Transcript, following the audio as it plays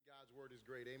Lord is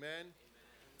great. Amen?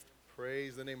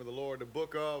 Praise the name of the Lord. The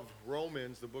book of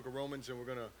Romans, and we're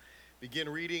going to begin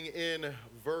reading in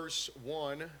verse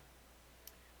 1.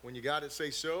 When you got it, say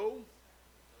so.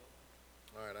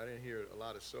 All right, I didn't hear a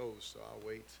lot of so's, so I'll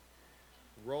wait.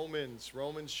 Romans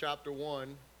chapter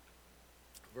 1,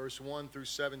 verse 1 through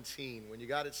 17. When you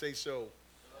got it, say so.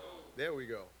 There we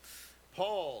go.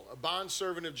 Paul, a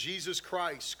bondservant of Jesus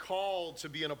Christ, called to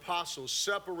be an apostle,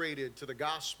 separated to the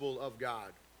gospel of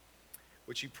God,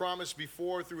 which he promised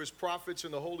before through his prophets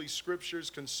in the Holy Scriptures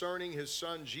concerning his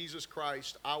Son, Jesus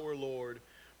Christ, our Lord,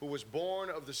 who was born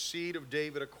of the seed of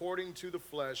David according to the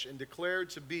flesh and declared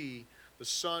to be the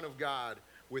Son of God,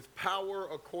 with power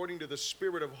according to the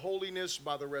Spirit of holiness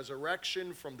by the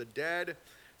resurrection from the dead.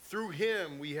 Through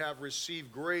him we have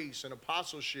received grace and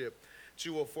apostleship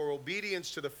for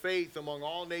obedience to the faith among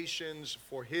all nations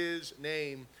for his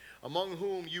name, among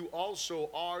whom you also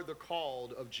are the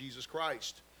called of Jesus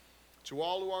Christ. To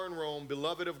all who are in Rome,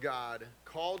 beloved of God,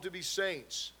 called to be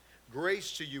saints,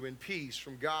 grace to you and peace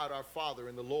from God our Father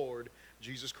and the Lord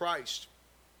Jesus Christ.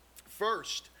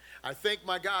 First, I thank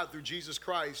my God through Jesus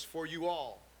Christ for you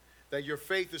all, that your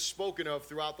faith is spoken of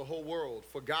throughout the whole world.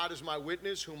 For God is my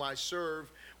witness, whom I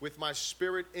serve with my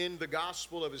spirit in the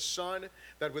gospel of his Son,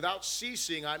 that without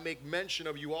ceasing I make mention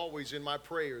of you always in my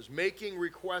prayers, making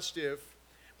request if,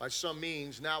 by some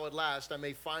means, now at last I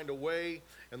may find a way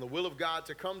in the will of God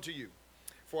to come to you.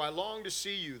 For I long to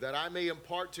see you, that I may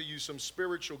impart to you some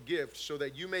spiritual gift, so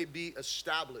that you may be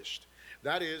established.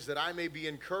 That is, that I may be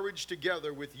encouraged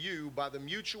together with you by the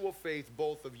mutual faith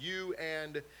both of you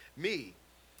and me.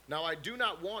 Now I do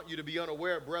not want you to be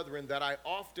unaware, brethren, that I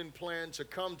often planned to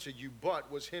come to you,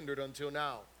 but was hindered until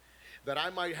now, that I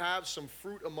might have some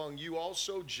fruit among you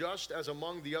also, just as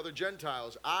among the other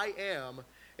Gentiles. I am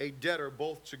a debtor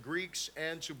both to Greeks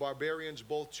and to barbarians,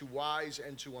 both to wise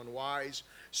and to unwise.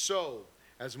 So,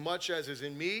 as much as is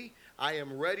in me, I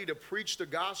am ready to preach the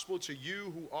gospel to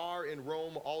you who are in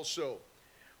Rome also.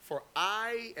 For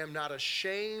I am not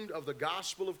ashamed of the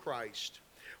gospel of Christ,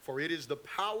 for it is the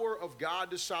power of God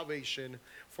to salvation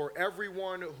for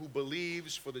everyone who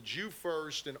believes, for the Jew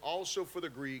first and also for the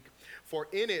Greek. For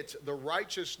in it the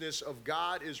righteousness of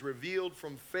God is revealed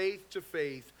from faith to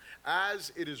faith,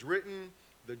 as it is written,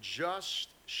 the just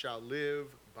shall live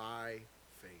by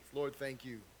faith. Lord, thank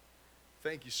you.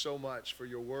 Thank you so much for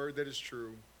your word that is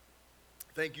true.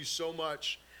 Thank you so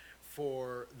much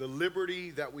for the liberty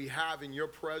that we have in your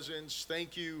presence.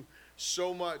 Thank you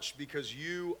so much because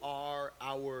you are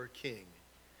our King,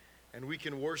 and we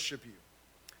can worship you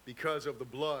because of the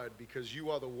blood, because you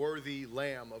are the worthy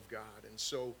Lamb of God. And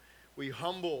so we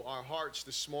humble our hearts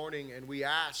this morning, and we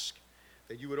ask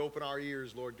that you would open our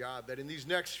ears, Lord God, that in these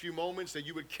next few moments that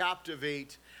you would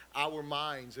captivate our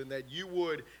minds, and that you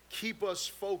would keep us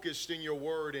focused in your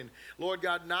word. And Lord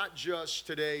God, not just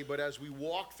today, but as we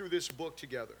walk through this book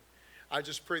together, I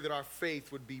just pray that our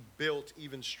faith would be built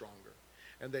even stronger,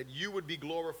 and that you would be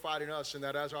glorified in us, and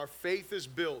that as our faith is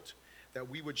built, that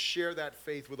we would share that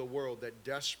faith with a world that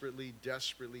desperately,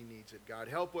 desperately needs it. God,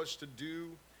 help us to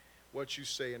do what you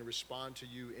say and respond to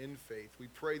you in faith. We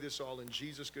pray this all in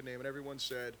Jesus' good name. And everyone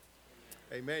said,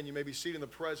 amen. You may be seated in the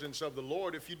presence of the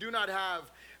Lord. If you do not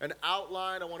have an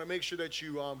outline, I want to make sure that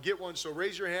you get one. So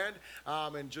raise your hand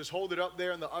and just hold it up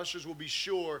there, and the ushers will be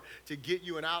sure to get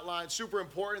you an outline. Super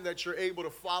important that you're able to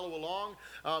follow along.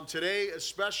 Today,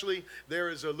 especially, there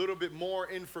is a little bit more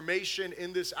information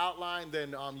in this outline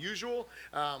than usual.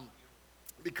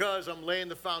 Because I'm laying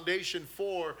the foundation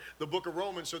for the book of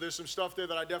Romans. So there's some stuff there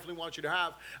that I definitely want you to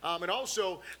have. And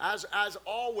also, as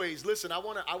always, listen, I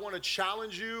want to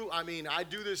challenge you. I mean, I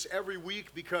do this every week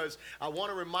because I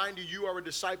want to remind you, you are a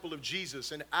disciple of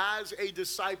Jesus. And as a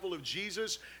disciple of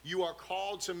Jesus, you are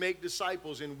called to make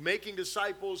disciples. And making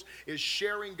disciples is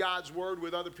sharing God's word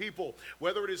with other people,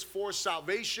 whether it is for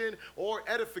salvation or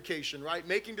edification, right?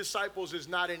 Making disciples is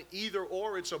not an either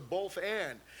or, it's a both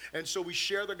and. And so we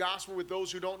share the gospel with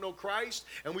those who don't know Christ,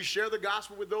 and we share the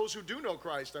gospel with those who do know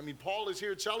Christ. I mean, Paul is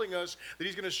here telling us that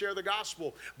he's going to share the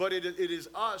gospel, but it is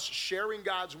us sharing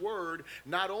God's word,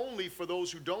 not only for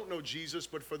those who don't know Jesus,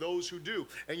 but for those who do.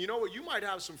 And you know what? You might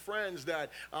have some friends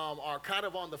that are kind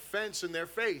of on the fence in their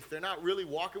faith. They're not really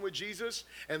walking with Jesus,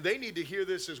 and they need to hear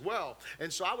this as well.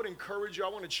 And so I would encourage you, I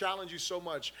want to challenge you so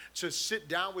much to sit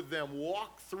down with them,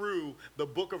 walk through the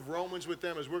book of Romans with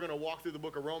them as we're going to walk through the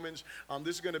book of Romans.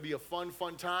 This is going to be a fun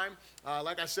time.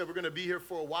 like I said, we're going to be here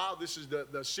for a while. This is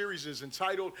the series is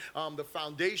entitled The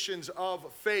Foundations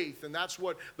of Faith, and that's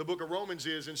what the book of Romans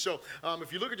is. And so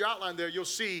if you look at your outline there, you'll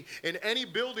see in any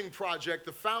building project,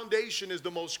 the foundation is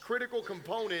the most critical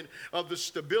component of the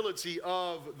stability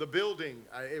of the building.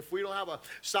 If we don't have a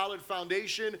solid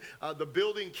foundation, the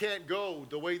building can't go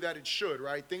the way that it should,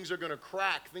 right? Things are going to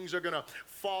crack. Things are going to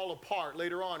fall apart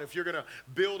later on. If you're going to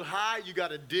build high, you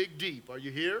got to dig deep. Are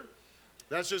you here?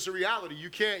 That's just a reality. You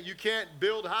can't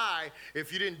build high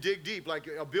if you didn't dig deep. Like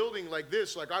a building like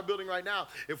this, like our building right now,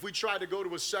 if we tried to go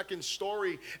to a second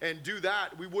story and do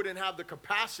that, we wouldn't have the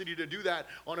capacity to do that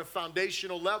on a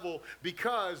foundational level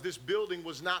because this building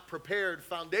was not prepared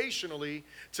foundationally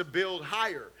to build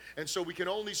higher. And so we can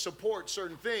only support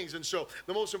certain things. And so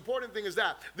the most important thing is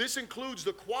that this includes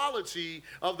the quality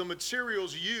of the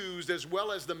materials used as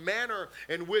well as the manner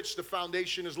in which the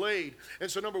foundation is laid.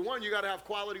 And so number one, you got to have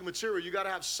quality material. You got to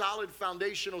have solid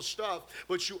foundational stuff,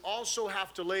 but you also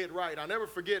have to lay it right. I'll never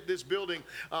forget this building.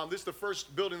 This is the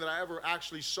first building that I ever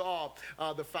actually saw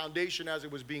the foundation as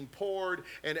it was being poured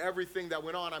and everything that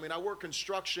went on. I mean, I worked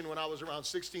construction when I was around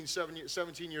 16,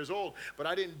 17 years old, but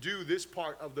I didn't do this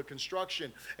part of the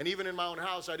construction. And even in my own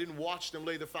house, I didn't watch them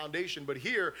lay the foundation. But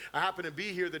here, I happened to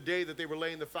be here the day that they were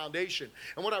laying the foundation.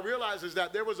 And what I realized is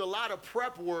that there was a lot of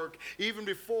prep work even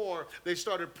before they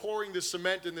started pouring the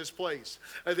cement in this place.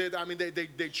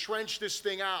 They trenched this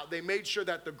thing out. They made sure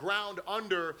that the ground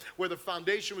under where the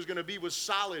foundation was going to be was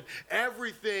solid.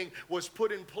 Everything was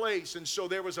put in place. And so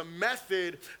there was a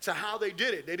method to how they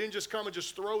did it. They didn't just come and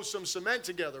just throw some cement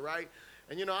together, right?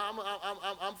 And, you know,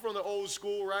 I'm from the old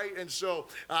school, right? And so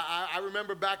I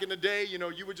remember back in the day, you know,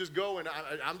 you would just go and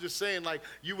I'm just saying, like,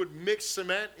 you would mix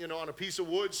cement, you know, on a piece of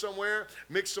wood somewhere,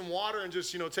 mix some water and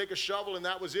just, you know, take a shovel and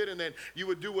that was it. And then you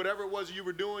would do whatever it was you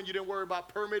were doing. You didn't worry about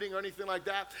permitting or anything like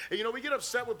that. And, you know, we get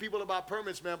upset with people about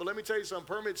permits, man. But let me tell you something.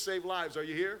 Permits save lives. Are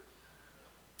you here?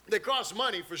 They cost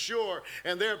money for sure,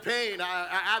 and they're paying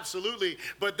absolutely,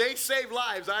 but they save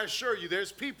lives. I assure you,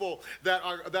 there's people that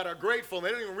are grateful, and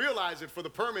they don't even realize it for the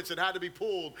permits that had to be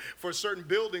pulled for certain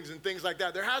buildings and things like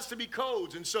that. There has to be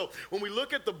codes, and so when we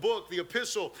look at the book, the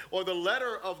epistle, or the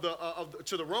letter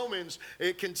to the Romans,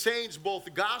 it contains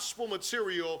both gospel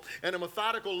material and a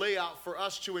methodical layout for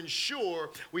us to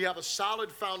ensure we have a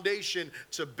solid foundation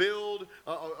to build,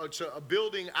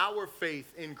 building our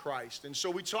faith in Christ. And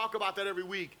so we talk about that every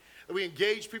week. We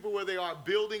engage people where they are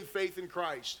building faith in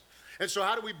Christ. And so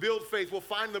how do we build faith? We'll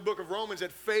find in the book of Romans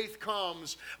that faith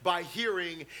comes by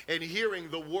hearing and hearing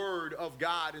the word of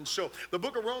God. And so the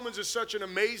book of Romans is such an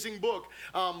amazing book.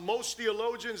 Most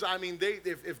theologians, I mean,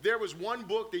 if there was one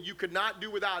book that you could not do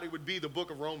without, it would be the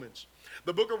book of Romans.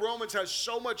 The book of Romans has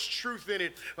so much truth in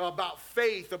it about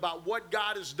faith, about what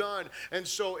God has done. And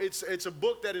so it's a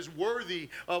book that is worthy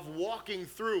of walking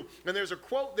through. And there's a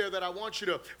quote there that I want you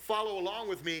to follow along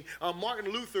with me.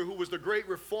 Martin Luther, who was the great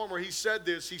reformer, he said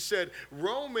this. He said,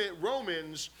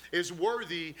 Romans is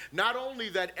worthy not only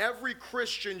that every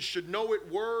Christian should know it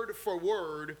word for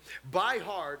word by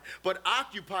heart, but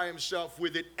occupy himself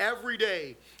with it every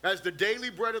day as the daily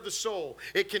bread of the soul.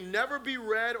 It can never be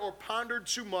read or pondered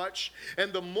too much,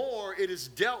 and the more it is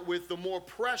dealt with, the more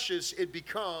precious it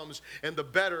becomes and the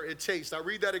better it tastes. I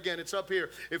read that again. It's up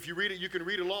here. If you read it, you can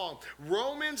read along.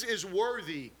 Romans is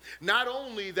worthy not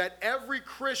only that every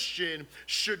Christian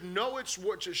should know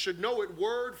it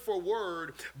word for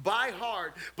word by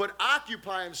heart, but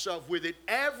occupy himself with it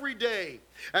every day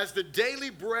as the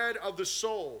daily bread of the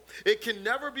soul. It can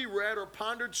never be read or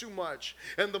pondered too much,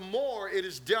 and the more it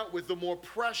is dealt with, the more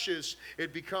precious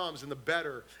it becomes and the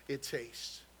better it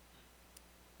tastes.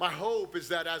 My hope is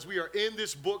that as we are in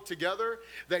this book together,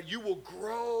 that you will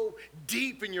grow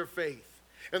deep in your faith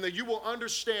and that you will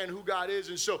understand who God is.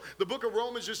 And so the book of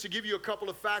Romans, just to give you a couple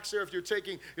of facts there, if you're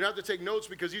taking, you don't have to take notes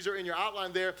because these are in your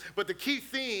outline there, but the key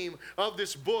theme of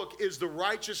this book is the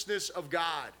righteousness of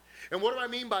God. And what do I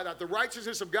mean by that? The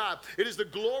righteousness of God. It is the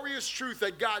glorious truth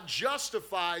that God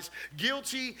justifies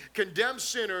guilty, condemned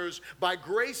sinners by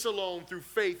grace alone through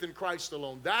faith in Christ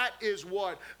alone. That is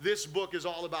what this book is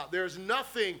all about. There's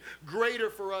nothing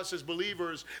greater for us as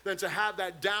believers than to have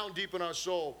that down deep in our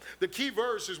soul. The key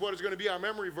verse is what is going to be our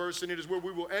memory verse, and it is where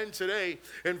we will end today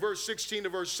in verse 16 to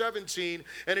verse 17,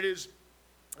 and it is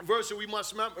verse that we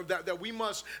must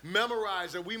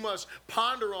memorize, that we must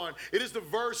ponder on. It is the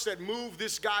verse that moved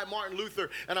this guy Martin Luther.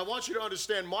 And I want you to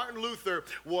understand, Martin Luther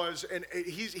was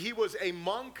he was a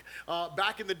monk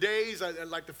back in the days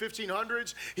like the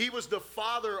 1500s. He was the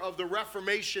father of the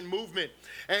Reformation movement,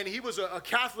 and he was a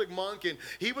Catholic monk, and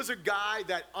he was a guy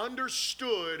that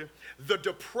understood the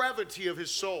depravity of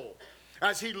his soul.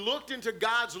 As he looked into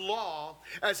God's law,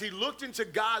 as he looked into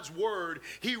God's word,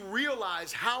 he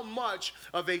realized how much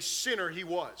of a sinner he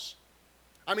was.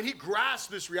 I mean, he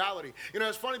grasped this reality. You know,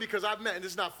 it's funny because I've met, and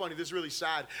this is not funny, this is really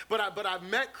sad, but I've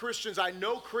met Christians, I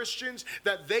know Christians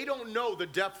that they don't know the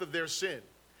depth of their sin.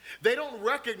 They don't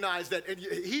recognize that, and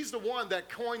he's the one that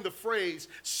coined the phrase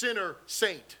sinner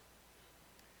saint.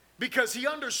 Because he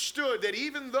understood that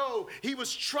even though he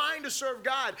was trying to serve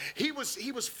God, he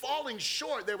was falling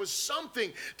short. There was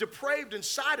something depraved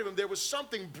inside of him. There was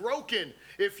something broken,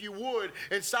 if you would,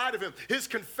 inside of him. His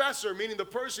confessor, meaning the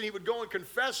person he would go and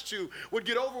confess to, would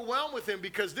get overwhelmed with him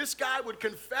because this guy would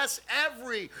confess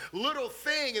every little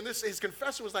thing. And his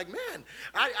confessor was like, man,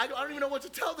 I don't even know what to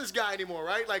tell this guy anymore,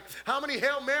 right? Like, how many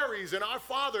Hail Marys and Our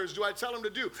Fathers do I tell him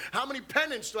to do? How many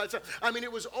penance do I tell? I mean,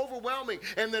 it was overwhelming.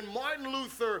 And then Martin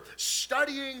Luther,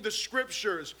 studying the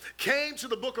scriptures, came to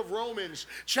the book of Romans,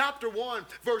 chapter 1,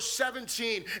 verse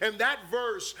 17, and that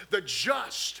verse, the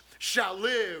just shall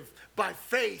live by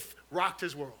faith, rocked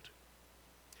his world.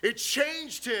 It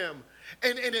changed him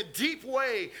in a deep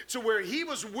way to where he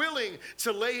was willing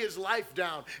to lay his life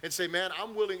down and say, man,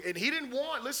 I'm willing. And he didn't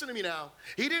want, listen to me now,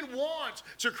 he didn't want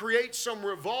to create some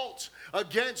revolt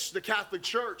against the Catholic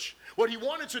Church. What he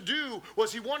wanted to do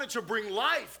was he wanted to bring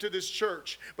life to this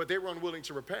church, but they were unwilling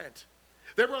to repent.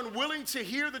 They were unwilling to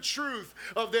hear the truth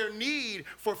of their need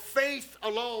for faith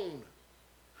alone.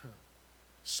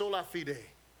 Sola fide.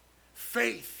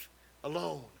 Faith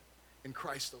alone in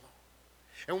Christ alone.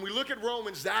 And when we look at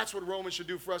Romans, that's what Romans should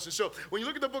do for us. And so when you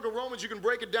look at the book of Romans, you can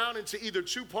break it down into either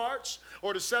 2 parts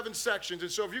or to 7 sections.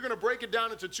 And so if you're going to break it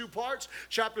down into 2 parts,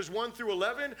 chapters 1 through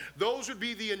 11, those would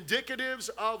be the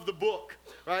indicatives of the book,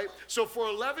 right? So for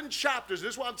 11 chapters,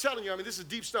 this is what I'm telling you. I mean, this is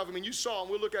deep stuff. I mean, you saw, and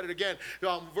we'll look at it again,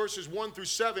 verses 1 through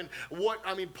 7.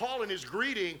 Paul in his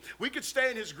greeting, we could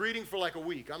stay in his greeting for like a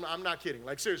week. I'm not kidding.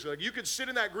 Like, seriously, like you could sit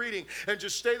in that greeting and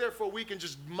just stay there for a week and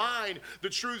just mine the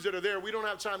truths that are there. We don't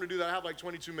have time to do that. I have like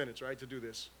 22 minutes, right, to do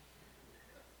this.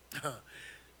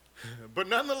 But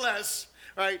nonetheless,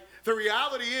 right, the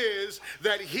reality is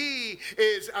that he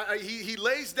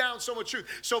lays down so much truth.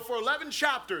 So for 11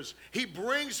 chapters, he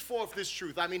brings forth this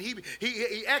truth. I mean,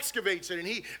 he excavates it and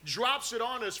he drops it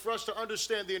on us for us to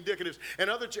understand the indicatives. And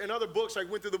other books,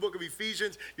 like went through the book of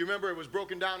Ephesians, you remember it was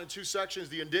broken down in 2 sections,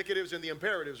 the indicatives and the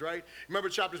imperatives, right? Remember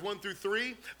chapters 1 through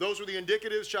 3, those were the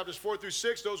indicatives. Chapters 4 through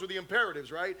 6, those were the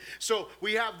imperatives, right? So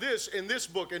we have this in this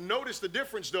book. And notice the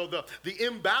difference, though, the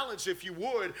imbalance, if you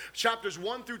would. Chapters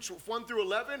 1 through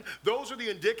 11, those are the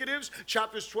indicatives.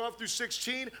 Chapters 12 through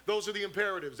 16, those are the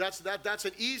imperatives. That's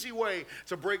an easy way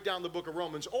to break down the book of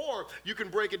Romans. Or you can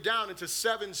break it down into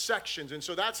 7 sections. And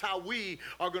so that's how we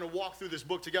are going to walk through this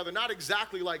book together. Not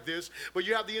exactly like this, but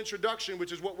you have the introduction,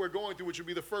 which is what we're going through, which would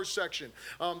be the first section,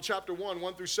 chapter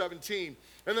 1 through 17.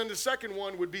 And then the second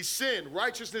one would be sin,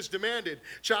 righteousness demanded,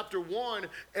 chapter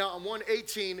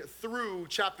 1:18 through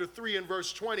chapter 3 and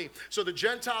verse 20. So the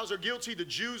Gentiles are guilty, the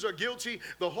Jews are guilty,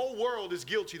 the whole world is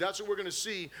guilty. That's what we're going to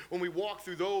see when we walk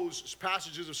through those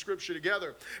passages of Scripture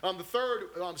together. The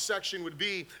third section would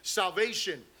be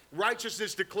salvation.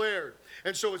 Righteousness declared.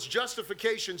 And so it's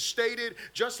justification stated,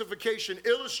 justification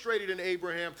illustrated in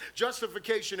Abraham,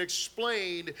 justification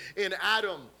explained in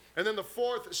Adam. And then the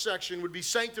fourth section would be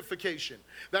sanctification.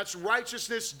 That's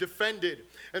righteousness defended.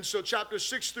 And so chapters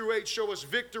 6 through 8 show us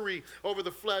victory over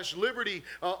the flesh, liberty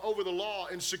over the law,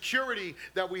 and security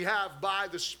that we have by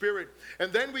the Spirit.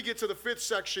 And then we get to the fifth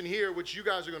section here, which you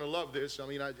guys are going to love this. I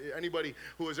mean, anybody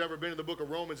who has ever been in the book of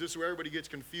Romans, this is where everybody gets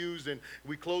confused and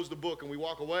we close the book and we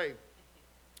walk away.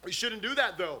 We shouldn't do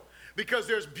that, though, because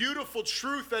there's beautiful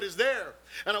truth that is there.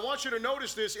 And I want you to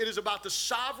notice this. It is about the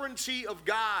sovereignty of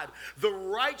God. The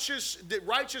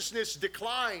righteousness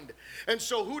declined. And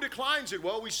so who declines it?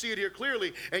 Well, we see it here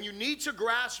clearly. And you need to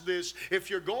grasp this.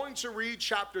 If you're going to read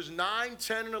chapters 9,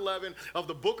 10, and 11 of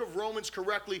the book of Romans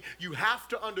correctly, you have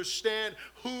to understand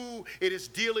who it is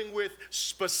dealing with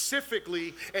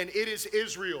specifically, and it is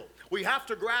Israel. We have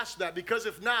to grasp that, because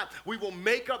if not, we will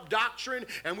make up doctrine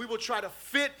and we will try to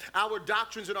fit our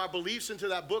doctrines and our beliefs into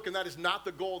that book, and that is not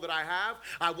the goal that I have.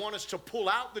 I want us to pull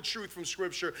out the truth from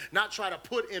Scripture, not try to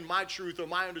put in my truth or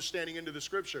my understanding into the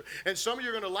Scripture. And some of you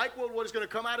are going to like what is going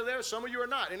to come out of there. Some of you are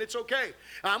not, and it's okay.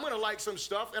 I'm going to like some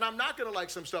stuff, and I'm not going to like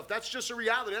some stuff. That's just a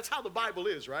reality. That's how the Bible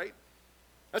is, right?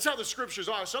 That's how the Scriptures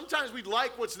are. Sometimes we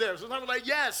like what's there. Sometimes we're like,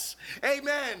 yes,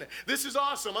 amen, this is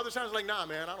awesome. Other times we're like, nah,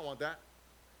 man, I don't want that.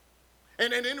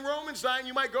 And in Romans 9,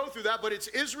 you might go through that, but it's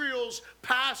Israel's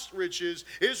past riches,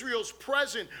 Israel's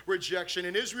present rejection,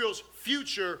 and Israel's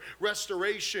future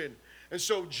restoration. And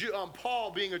so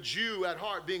Paul, being a Jew at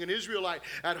heart, being an Israelite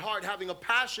at heart, having a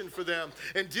passion for them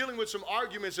and dealing with some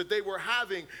arguments that they were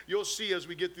having, you'll see as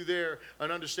we get through there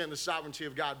and understand the sovereignty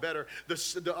of God better.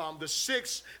 The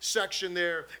sixth section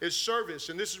there is service,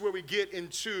 and this is where we get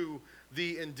into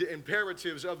the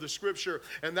imperatives of the Scripture,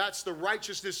 and that's the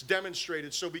righteousness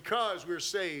demonstrated. So because we're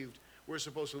saved, we're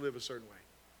supposed to live a certain way.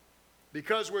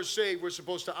 Because we're saved, we're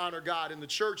supposed to honor God in the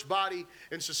church body,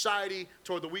 in society,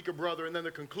 toward the weaker brother. And then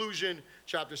the conclusion,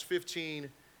 chapters 15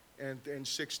 and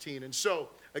 16. And so,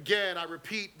 again, I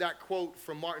repeat that quote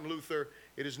from Martin Luther.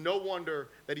 It is no wonder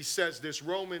that he says this.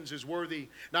 Romans is worthy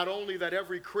not only that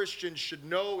every Christian should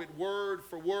know it word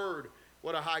for word.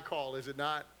 What a high call, is it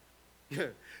not?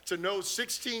 To know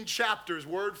 16 chapters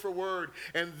word for word.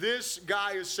 And this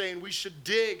guy is saying we should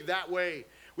dig that way.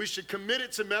 We should commit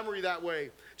it to memory that way,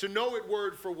 to know it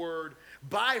word for word,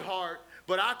 by heart,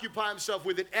 but occupy himself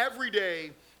with it every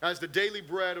day as the daily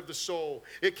bread of the soul.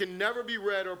 It can never be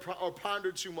read or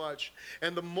pondered too much,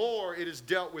 and the more it is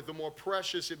dealt with, the more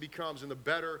precious it becomes and the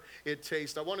better it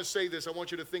tastes. I want to say this. I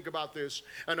want you to think about this.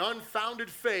 An unfounded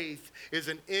faith is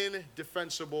an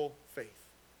indefensible faith.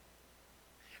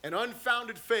 An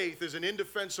unfounded faith is an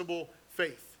indefensible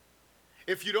faith.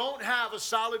 If you don't have a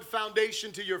solid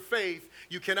foundation to your faith,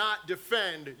 you cannot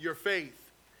defend your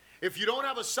faith. If you don't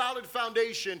have a solid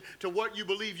foundation to what you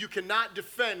believe, you cannot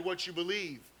defend what you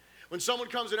believe. When someone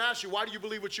comes and asks you, why do you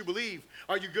believe what you believe?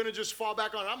 Are you going to just fall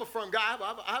back on it? I'm a firm guy.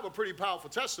 I have a pretty powerful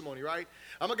testimony, right?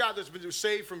 I'm a guy that's been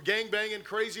saved from gangbanging,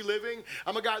 crazy living.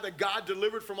 I'm a guy that God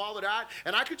delivered from all of that.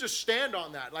 And I could just stand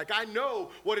on that. Like, I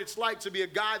know what it's like to be a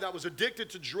guy that was addicted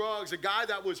to drugs, a guy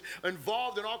that was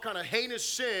involved in all kind of heinous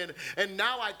sin. And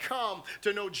now I come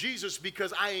to know Jesus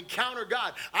because I encounter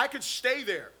God. I could stay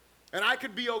there. And I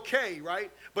could be okay, right?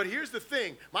 But here's the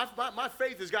thing. My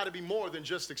faith has got to be more than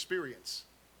just experience.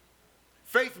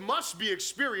 Faith must be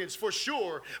experienced for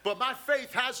sure, but my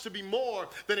faith has to be more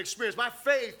than experience. My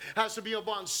faith has to be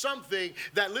upon something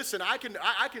that, listen, I can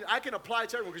apply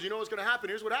to everyone, because you know what's going to happen.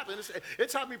 Here's what happened.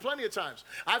 It's happened to me plenty of times.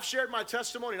 I've shared my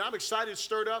testimony, and I'm excited,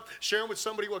 stirred up, sharing with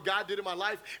somebody what God did in my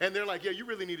life, and they're like, yeah, you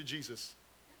really needed Jesus.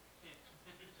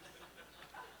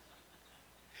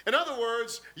 In other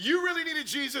words, you really needed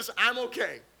Jesus, I'm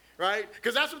okay, right?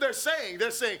 Because that's what they're saying.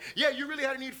 They're saying, yeah, you really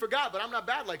had a need for God, but I'm not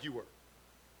bad like you were.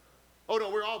 Oh, no,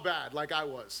 we're all bad like I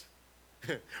was.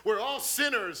 We're all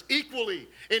sinners equally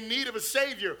in need of a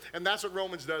Savior. And that's what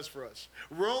Romans does for us.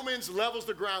 Romans levels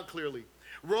the ground clearly.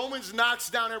 Romans knocks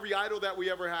down every idol that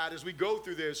we ever had as we go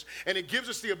through this. And it gives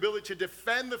us the ability to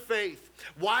defend the faith.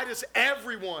 Why does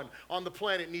everyone on the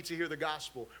planet need to hear the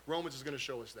gospel? Romans is going to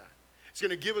show us that. It's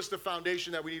going to give us the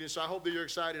foundation that we need. And so I hope that you're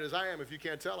excited as I am. If you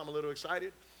can't tell, I'm a little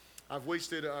excited. I've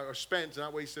wasted, or spent,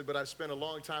 not wasted, but I've spent a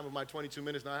long time with my 22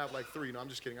 minutes. Now I have like 3. No, I'm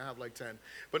just kidding. I have like 10.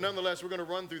 But nonetheless, we're going to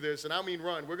run through this. And I mean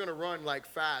run. We're going to run like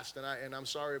fast. And I'm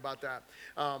sorry about that.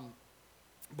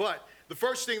 But the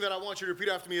first thing that I want you to repeat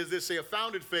after me is this. Say, a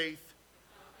founded faith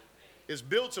is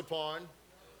built upon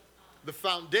the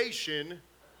foundation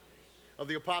of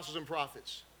the apostles and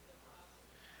prophets.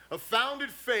 A founded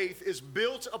faith is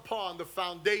built upon the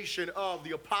foundation of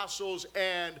the apostles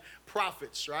and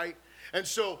prophets, right? And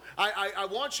so I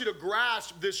want you to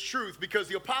grasp this truth, because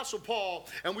the Apostle Paul,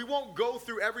 and we won't go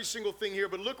through every single thing here,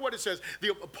 but look what it says.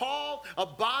 Paul, a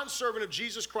bondservant of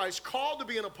Jesus Christ, called to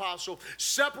be an apostle,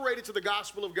 separated to the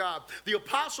gospel of God. The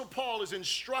Apostle Paul is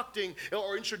instructing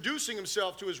or introducing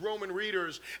himself to his Roman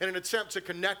readers in an attempt to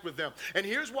connect with them. And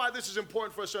here's why this is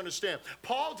important for us to understand.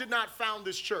 Paul did not found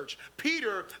this church.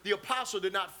 Peter, the apostle,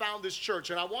 did not found this church.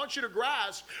 And I want you to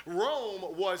grasp,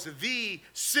 Rome was the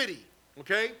city,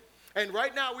 okay? And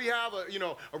right now we have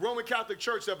a Roman Catholic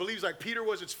church that believes like Peter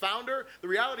was its founder. The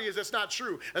reality is that's not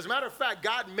true. As a matter of fact,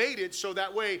 God made it so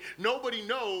that way nobody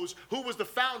knows who was the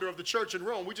founder of the church in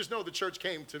Rome. We just know the church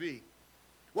came to be.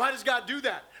 Why does God do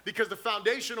that? Because the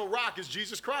foundational rock is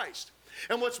Jesus Christ.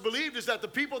 And what's believed is that the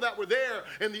people that were there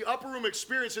in the upper room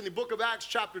experience in the book of Acts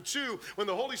chapter 2, when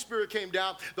the Holy Spirit came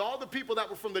down, all the people that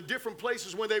were from the different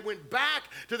places, when they went back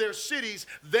to their cities,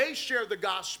 they shared the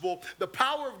gospel. The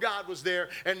power of God was there.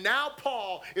 And now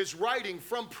Paul is writing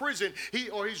from prison.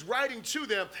 He's writing to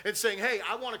them and saying, hey,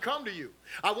 I want to come to you.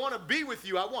 I want to be with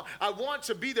you. I want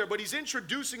to be there. But he's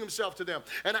introducing himself to them.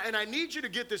 And I need you to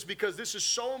get this, because this is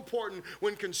so important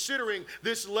when considering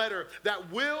this letter that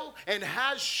will and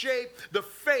has shaped the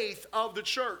faith of the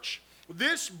church.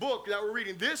 This book that we're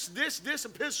reading, this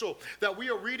epistle that we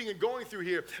are reading and going through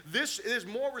here, this is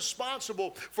more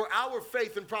responsible for our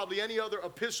faith than probably any other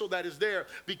epistle that is there,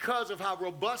 because of how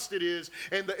robust it is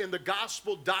in the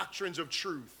gospel doctrines of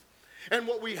truth. And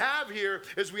what we have here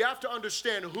is we have to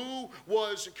understand who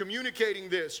was communicating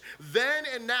this. Then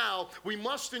and now, we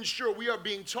must ensure we are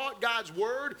being taught God's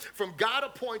word from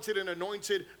God-appointed and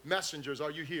anointed messengers.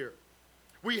 Are you here?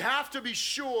 We have to be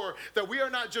sure that we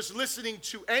are not just listening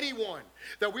to anyone,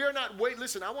 that we are not,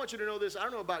 listen, I want you to know this. I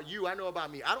don't know about you. I know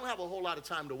about me. I don't have a whole lot of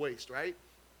time to waste, right?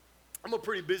 I'm a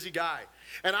pretty busy guy,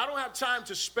 and I don't have time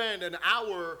to spend an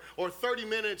hour or 30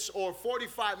 minutes or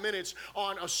 45 minutes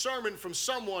on a sermon from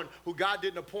someone who God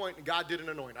didn't appoint and God didn't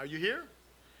anoint. Are you here?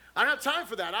 I don't have time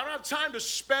for that. I don't have time to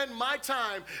spend my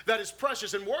time that is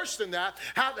precious. And worse than that,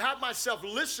 have myself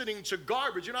listening to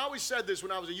garbage. You know, I always said this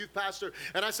when I was a youth pastor,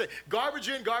 and I say, garbage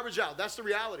in, garbage out. That's the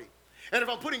reality. And if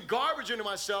I'm putting garbage into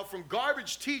myself from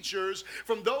garbage teachers,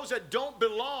 from those that don't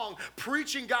belong,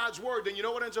 preaching God's word, then you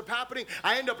know what ends up happening?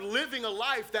 I end up living a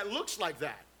life that looks like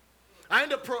that. I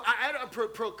end up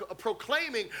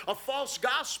proclaiming a false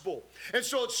gospel. And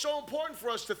so it's so important for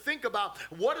us to think about,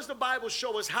 what does the Bible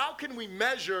show us? How can we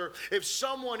measure if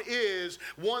someone is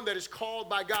one that is called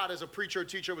by God as a preacher or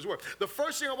teacher of his word? The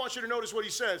first thing I want you to notice what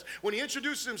he says. When he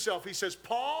introduces himself, he says,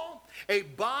 Paul, a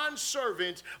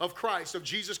bondservant of Christ, of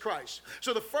Jesus Christ.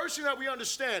 So the first thing that we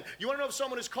understand, you want to know if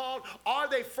someone is called? Are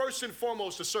they first and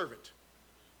foremost a servant?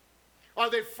 Are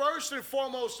they first and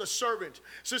foremost a servant?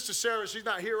 Sister Sarah, she's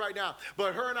not here right now,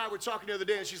 but her and I were talking the other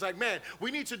day, and she's like, man,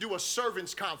 we need to do a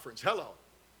servants conference. Hello.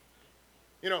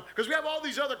 You know, because we have all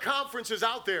these other conferences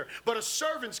out there, but a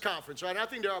servants conference, right? And I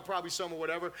think there are probably some or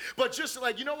whatever. But just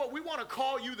like, you know what? We want to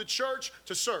call you the church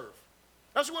to serve.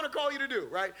 That's what we want to call you to do,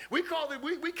 right? We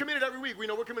committed every week. We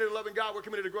know we're committed to loving God. We're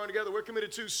committed to growing together. We're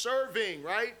committed to serving,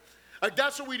 right? Like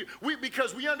that's what we do.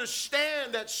 Because we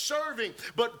understand that serving.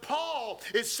 But Paul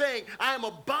is saying, I am a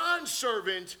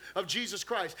bondservant of Jesus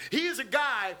Christ. He is a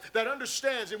guy that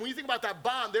understands. And when you think about that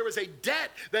bond, there is a debt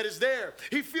that is there.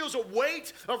 He feels a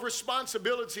weight of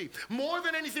responsibility. More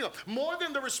than anything else. More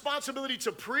than the responsibility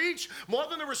to preach. More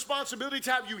than the responsibility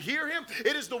to have you hear him.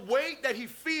 It is the weight that he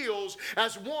feels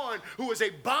as one who is a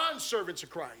bondservant to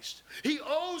Christ. He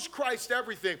owes Christ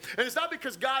everything. And it's not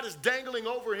because God is dangling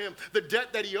over him the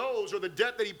debt that he owes or the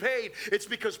debt that he paid. It's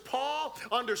because Paul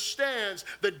understands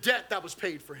the debt that was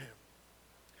paid for him.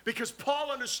 Because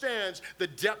Paul understands the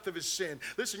depth of his sin.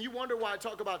 Listen, you wonder why I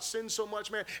talk about sin so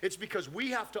much, man? It's because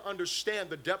we have to understand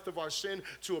the depth of our sin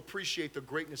to appreciate the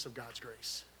greatness of God's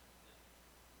grace.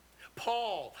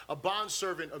 Paul, a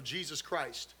bondservant of Jesus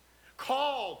Christ,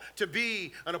 called to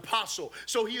be an apostle.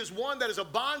 So he is one that is a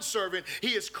bondservant. He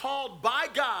is called by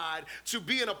God to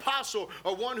be an apostle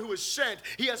or one who is sent.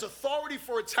 He has authority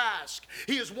for a task.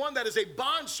 He is one that is a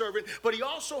bondservant, but he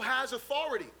also has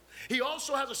authority. He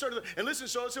also has a certain, and listen,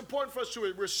 so it's important for us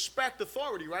to respect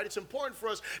authority, right? It's important for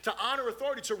us to honor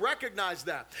authority, to recognize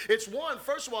that. It's one,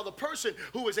 first of all, the person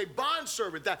who is a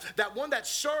bondservant, that one that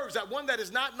serves, that one that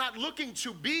is not looking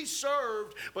to be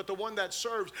served, but the one that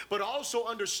serves, but also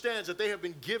understands that they have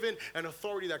been given an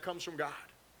authority that comes from God.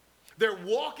 They're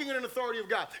walking in an authority of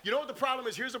God. You know what the problem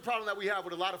is? Here's the problem that we have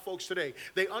with a lot of folks today.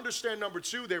 They understand number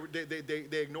two,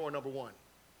 they ignore number one.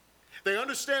 They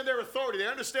understand their authority. They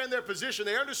understand their position.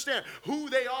 They understand who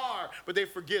they are, but they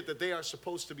forget that they are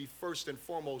supposed to be first and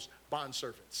foremost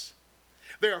bondservants.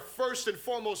 They are first and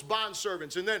foremost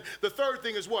bondservants. And then the third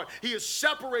thing is what? He is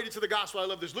separated to the gospel. I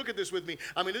love this. Look at this with me.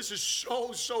 I mean, this is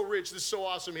so rich. This is so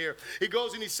awesome here. He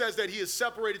goes and he says that he is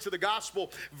separated to the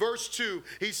gospel. Verse 2,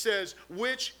 he says,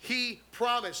 which he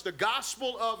promised. The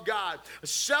gospel of God.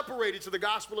 Separated to the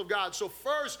gospel of God. So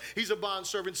first, he's a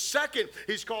bondservant. Second,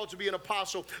 he's called to be an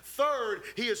apostle. Third,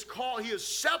 he is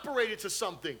separated to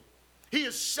something. He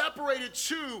is separated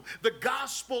to the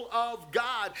gospel of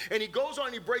God. And he goes on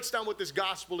and he breaks down what this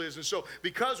gospel is. And so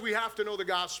because we have to know the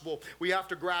gospel, we have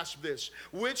to grasp this,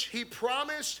 which he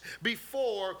promised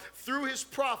before through his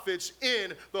prophets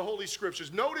in the Holy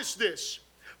Scriptures. Notice this.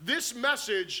 This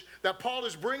message that Paul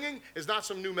is bringing is not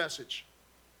some new message.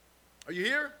 Are you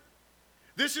here?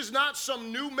 This is not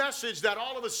some new message that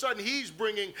all of a sudden he's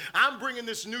bringing. I'm bringing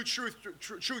this new truth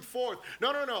forth.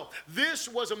 No. This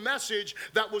was a message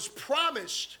that was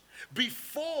promised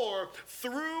before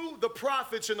through the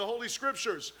prophets in the Holy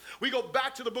Scriptures. We go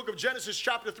back to the book of Genesis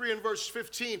chapter 3 and verse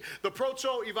 15, the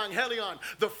proto-evangelion,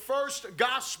 the first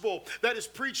gospel that is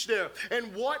preached there.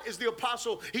 And what is the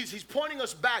apostle? He's pointing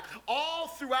us back. All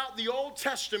throughout the Old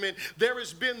Testament, there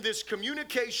has been this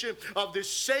communication of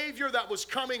this Savior that was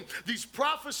coming, these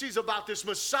prophecies about this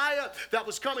Messiah that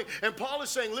was coming. And Paul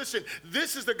is saying, listen,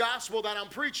 this is the gospel that I'm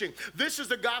preaching. This is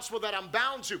the gospel that I'm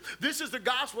bound to. This is the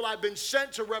gospel I've been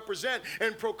sent to represent. represent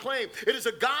and proclaim. It is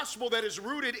a gospel that is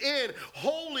rooted in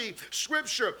Holy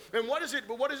Scripture. And what is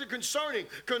it concerning?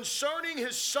 Concerning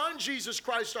his son, Jesus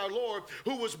Christ our Lord,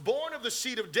 who was born of the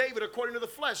seed of David according to the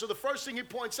flesh. So the first thing he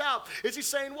points out is he's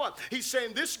saying what? He's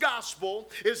saying this gospel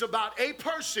is about a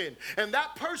person, and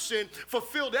that person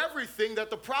fulfilled everything that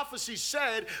the prophecy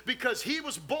said because he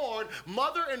was born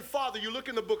mother and father. You look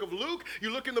in the book of Luke,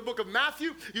 you look in the book of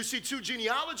Matthew, you see two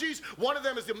genealogies. One of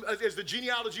them is the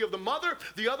genealogy of the mother,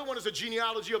 the other one is the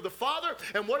genealogy of the father.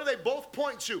 And what do they both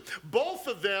point to? Both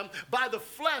of them by the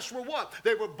flesh were what?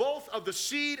 They were both of the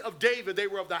seed of David. They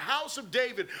were of the house of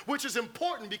David, which is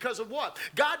important because of what?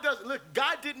 God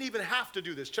didn't even have to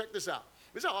do this. Check this out.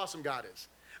 This is how awesome God is.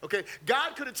 Okay,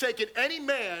 God could have taken any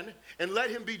man and let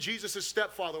him be Jesus'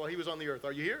 stepfather while he was on the earth.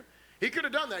 Are you here? He could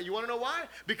have done that. You want to know why?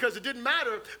 Because it didn't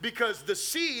matter, because the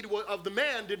seed of the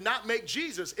man did not make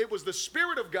Jesus. It was the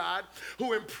Spirit of God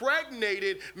who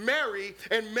impregnated Mary,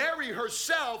 and Mary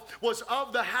herself was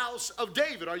of the house of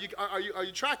David. Are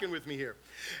you tracking with me here?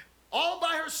 All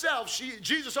by herself,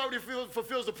 Jesus already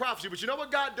fulfills the prophecy. But you know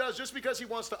what God does? Just because he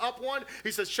wants to up one,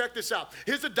 he says, check this out.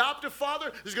 His adoptive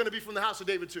father is going to be from the house of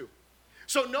David too.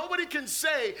 So nobody can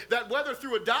say that whether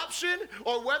through adoption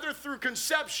or whether through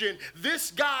conception, this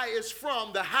guy is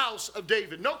from the house of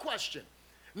David. No question.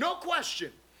 No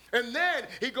question. And then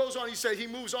he goes on, he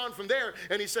moves on from there,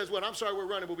 and he says, well, I'm sorry we're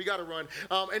running, but we got to run.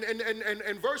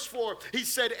 And verse 4, he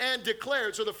said, and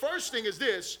declared. So the first thing is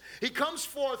this: he comes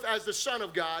forth as the Son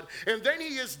of God, and then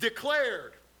he is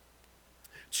declared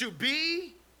to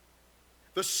be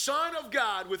the Son of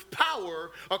God with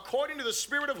power according to the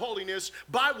Spirit of holiness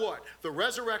by what? The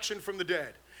resurrection from the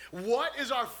dead. What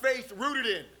is our faith rooted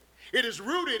in? It is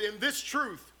rooted in this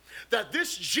truth, that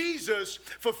this Jesus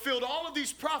fulfilled all of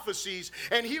these prophecies,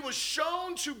 and he was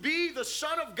shown to be the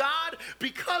Son of God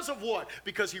because of what?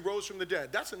 Because he rose from the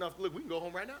dead. That's enough. Look, we can go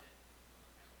home right now.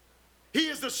 He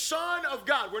is the Son of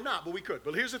God. We're not, but we could.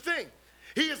 But here's the thing.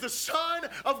 He is the Son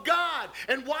of God.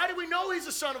 And why do we know he's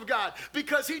the Son of God?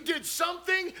 Because he did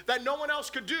something that no one else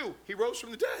could do. He rose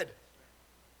from the dead.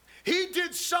 He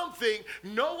did something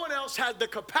no one else had the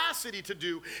capacity to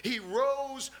do. He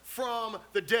rose from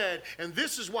the dead. And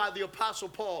this is why the Apostle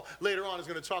Paul later on is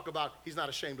going to talk about he's not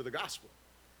ashamed of the gospel.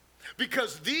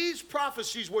 Because these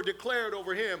prophecies were declared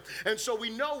over him. And so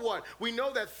we know what? We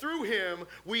know that through him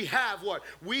we have what?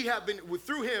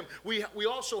 Through him we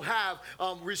also have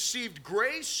received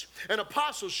grace and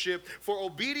apostleship for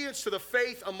obedience to the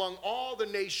faith among all the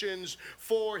nations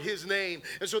for his name.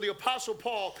 And so the Apostle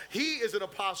Paul, he is an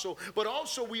apostle, but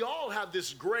also we all have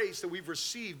this grace that we've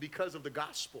received because of the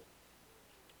gospel.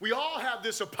 We all have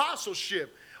this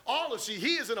apostleship.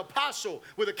 He is an apostle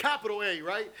with a capital A,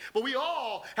 right? But we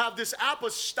all have this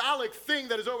apostolic thing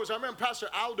that is over. So I remember Pastor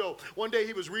Aldo, one day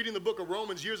he was reading the book of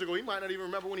Romans years ago. He might not even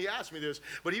remember when he asked me this,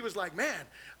 but he was like, man,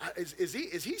 is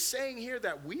he saying here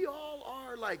that we all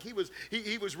are like, he was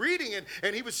reading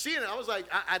and he was seeing it. I was like,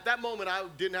 at that moment, I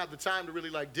didn't have the time to really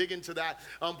like dig into that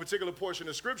particular portion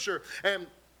of scripture. And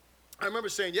I remember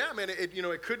saying, yeah, man,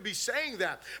 it could be saying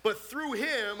that. But through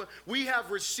him, we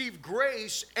have received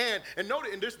grace and note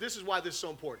it, and this is why this is so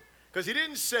important. Because he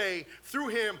didn't say, through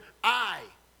him, I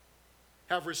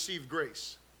have received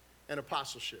grace and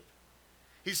apostleship.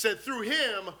 He said, through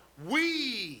him,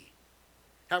 we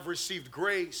have received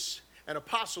grace and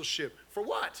apostleship. For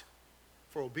what?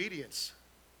 For obedience.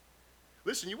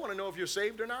 Listen, you want to know if you're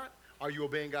saved or not? Are you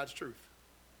obeying God's truth?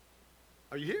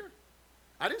 Are you here?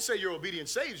 I didn't say your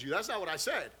obedience saves you. That's not what I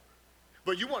said.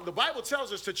 But the Bible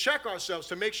tells us to check ourselves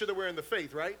to make sure that we're in the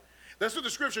faith, right? That's what the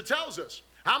scripture tells us.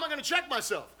 How am I going to check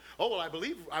myself? Oh, well, I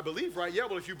believe right. Yeah,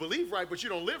 well, if you believe right, but you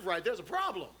don't live right, there's a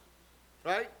problem,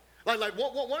 right? Like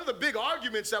one of the big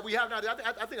arguments that we have now,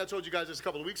 I think I told you guys this a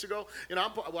couple of weeks ago. I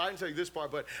didn't tell you this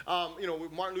part, but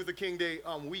Martin Luther King Day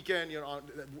weekend, on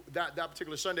that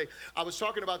particular Sunday, I was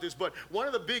talking about this. But one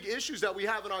of the big issues that we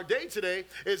have in our day today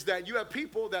is that you have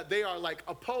people that they are like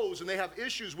opposed and they have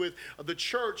issues with the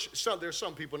church. There's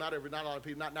some people, not a lot of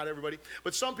people, not everybody,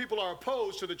 but some people are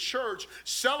opposed to the church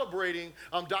celebrating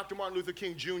Dr. Martin Luther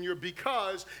King Jr.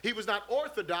 because he was not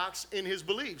orthodox in his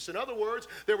beliefs. In other words,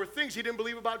 there were things he didn't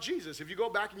believe about Jesus. If you go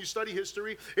back and you study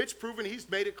history, it's proven he's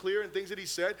made it clear in things that he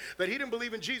said that he didn't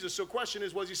believe in Jesus. So question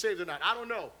is, was he saved or not? I don't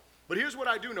know. But here's what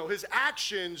I do know. His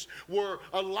actions were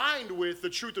aligned with the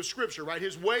truth of Scripture, right?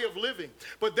 His way of living.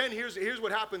 But then here's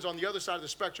what happens on the other side of the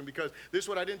spectrum, because this is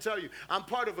what I didn't tell you. I'm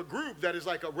part of a group that is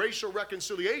like a racial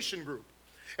reconciliation group.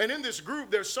 And in this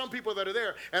group, there's some people that are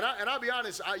there. And I'll be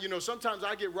honest, sometimes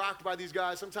I get rocked by these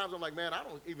guys. Sometimes I'm like, man, I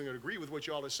don't even agree with what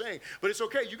y'all are saying. But it's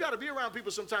okay. You got to be around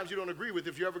people sometimes you don't agree with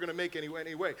if you're ever going to make any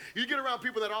way. You get around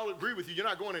people that all agree with you, you're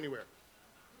not going anywhere.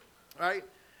 right?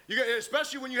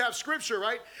 Especially when you have scripture,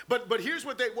 right? But here's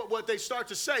what they start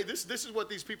to say. This is what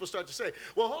these people start to say.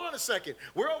 Well, hold on a second.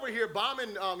 We're over here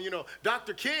bombing,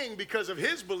 Dr. King because of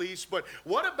his beliefs. But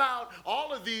what about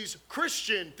all of these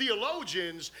Christian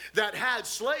theologians that had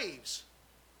slaves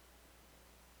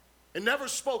and never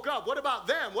spoke up? What about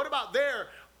them? What about their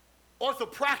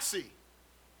orthopraxy?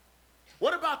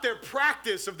 What about their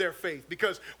practice of their faith?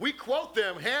 Because we quote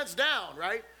them hands down,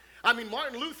 right? I mean,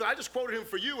 Martin Luther, I just quoted him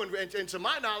for you, and to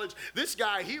my knowledge, this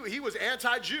guy, he was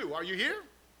anti-Jew. Are you here?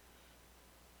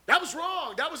 That was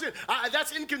wrong. That was it.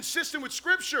 That's inconsistent with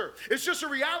Scripture. It's just a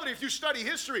reality if you study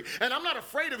history. And I'm not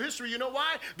afraid of history. You know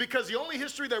why? Because the only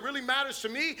history that really matters to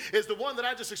me is the one that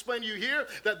I just explained to you here,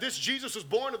 that this Jesus was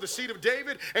born of the seed of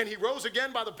David, and he rose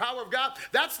again by the power of God.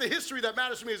 That's the history that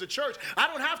matters to me as a church. I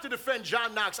don't have to defend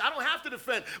John Knox. I don't have to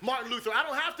defend Martin Luther. I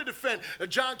don't have to defend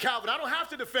John Calvin. I don't have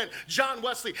to defend John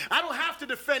Wesley. I don't have to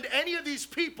defend any of these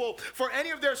people for any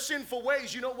of their sinful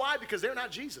ways. You know why? Because they're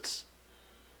not Jesus.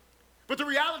 But the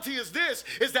reality is this,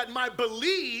 is that my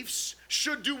beliefs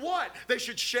should do what? They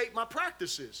should shape my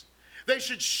practices. They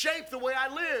should shape the way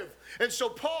I live. And so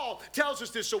Paul tells us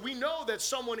this. So we know that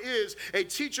someone is a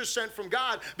teacher sent from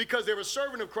God because they're a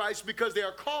servant of Christ, because they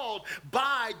are called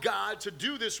by God to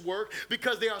do this work,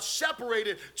 because they are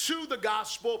separated to the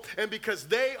gospel, and because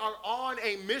they are on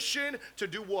a mission to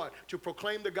do what? To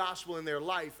proclaim the gospel in their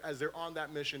life as they're on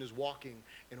that mission, is walking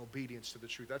in obedience to the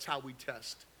truth. That's how we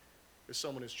test if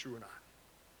someone is true or not.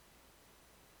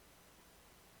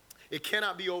 It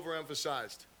cannot be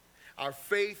overemphasized. Our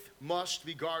faith must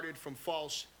be guarded from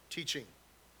false teaching.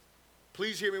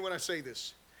 Please hear me when I say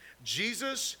this.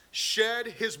 Jesus shed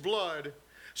his blood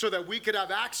so that we could have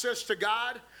access to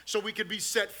God, so we could be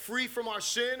set free from our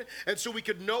sin, and so we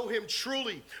could know him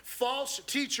truly. False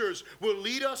teachers will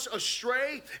lead us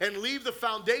astray and leave the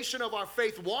foundation of our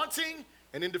faith wanting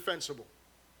and indefensible.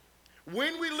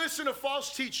 When we listen to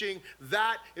false teaching,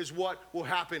 that is what will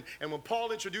happen. And when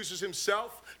Paul introduces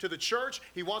himself to the church,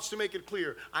 he wants to make it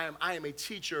clear, I am a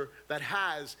teacher that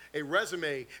has a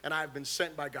resume, and I have been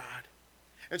sent by God.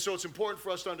 And so it's important for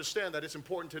us to understand that it's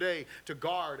important today to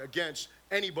guard against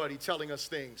anybody telling us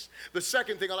things. The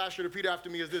second thing I'll ask you to repeat after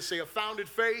me is this. Say, a founded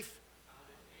faith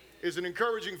is an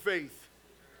encouraging faith.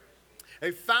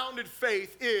 A founded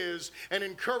faith is an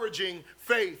encouraging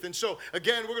faith. And so,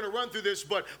 again, we're going to run through this,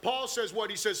 but Paul says what?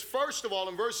 He says, first of all,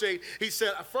 in verse 8, he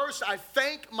said, first, I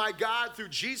thank my God through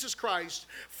Jesus Christ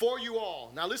for you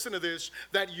all. Now, listen to this,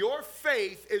 that your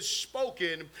faith is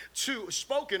spoken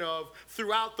of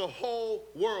throughout the whole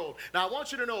world. Now, I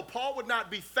want you to know, Paul would not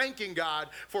be thanking God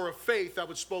for a faith that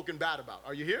was spoken bad about.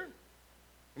 Are you here?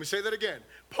 Let me say that again.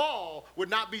 Paul would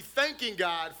not be thanking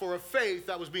God for a faith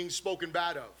that was being spoken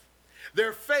bad of.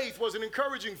 Their faith was an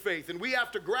encouraging faith, and we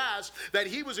have to grasp that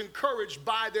he was encouraged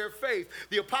by their faith.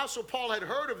 The Apostle Paul had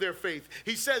heard of their faith.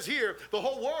 He says here, the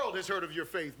whole world has heard of your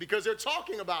faith because they're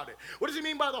talking about it. What does he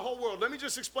mean by the whole world? Let me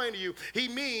just explain to you. He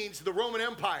means the Roman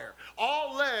Empire.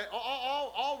 All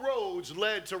roads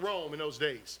led to Rome in those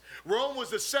days. Rome was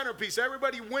the centerpiece.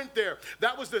 Everybody went there.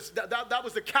 That was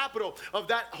the capital of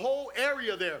that whole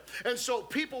area there. And so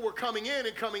people were coming in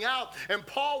and coming out, and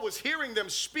Paul was hearing them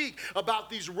speak about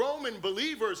these Roman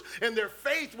believers, and their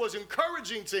faith was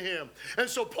encouraging to him. And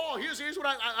so Paul, here's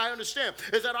what I understand,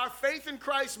 is that our faith in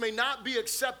Christ may not be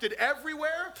accepted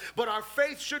everywhere, but our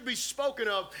faith should be spoken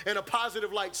of in a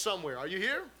positive light somewhere. Are you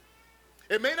here?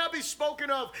 It may not be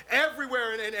spoken of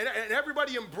everywhere and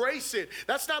everybody embrace it.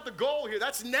 That's not the goal here.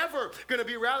 That's never going to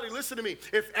be reality. Listen to me.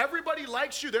 If everybody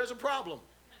likes you, there's a problem.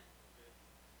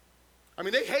 I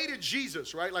mean, they hated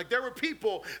Jesus, right? Like there were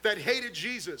people that hated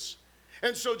Jesus.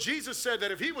 And so Jesus said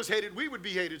that if he was hated, we would be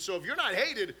hated. So if you're not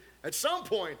hated at some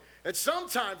point, at some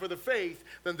time for the faith,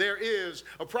 then there is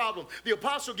a problem. The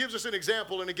apostle gives us an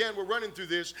example, and again, we're running through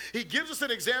this. He gives us an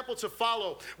example to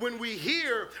follow. When we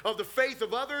hear of the faith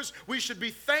of others, we should be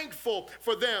thankful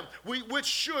for them, which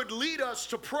should lead us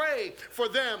to pray for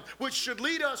them, which should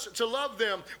lead us to love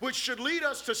them, which should lead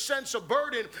us to sense a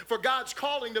burden for God's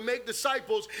calling to make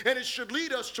disciples, and it should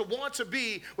lead us to want to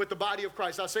be with the body of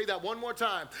Christ. I'll say that one more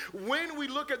time. When we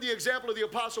look at the example of the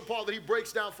apostle Paul that he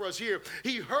breaks down for us here,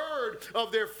 he heard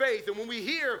of their faith. And when we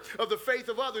hear of the faith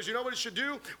of others, you know what it should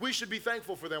do? We should be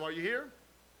thankful for them. Are you here?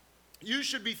 You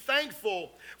should be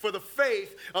thankful for the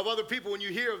faith of other people when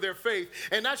you hear of their faith.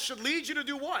 And that should lead you to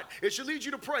do what? It should lead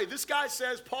you to pray. This guy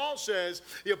says, Paul says,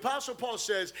 the Apostle Paul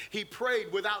says, he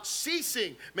prayed without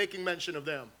ceasing, making mention of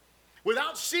them.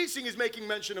 Without ceasing, he's making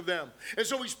mention of them. And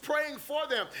so he's praying for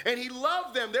them. And he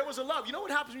loved them. There was a love. You know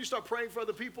what happens when you start praying for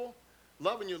other people?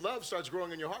 Love, and your love starts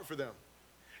growing in your heart for them.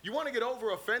 You want to get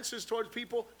over offenses towards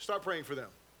people? Start praying for them.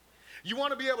 You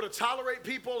want to be able to tolerate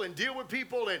people and deal with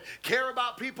people and care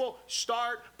about people?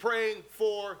 Start praying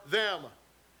for them.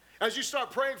 As you start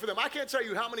praying for them, I can't tell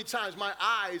you how many times my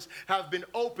eyes have been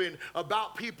open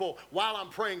about people while I'm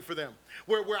praying for them.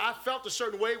 Where I felt a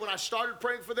certain way when I started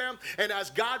praying for them, and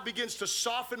as God begins to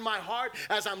soften my heart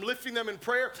as I'm lifting them in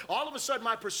prayer, all of a sudden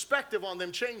my perspective on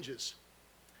them changes.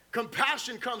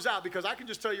 Compassion comes out, because I can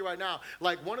just tell you right now,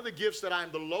 like, one of the gifts that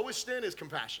I'm the lowest in is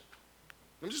compassion.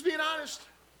 I'm just being honest.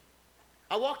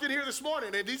 I walked in here this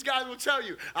morning, and these guys will tell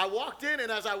you, I walked in, and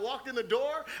as I walked in the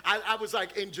door, I was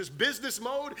like in just business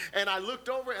mode, and I looked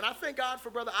over, and I thank God for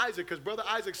Brother Isaac, because Brother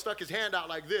Isaac stuck his hand out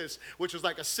like this, which was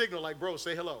like a signal, like, bro,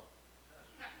 say hello.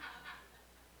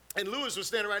 And Lewis was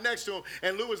standing right next to him,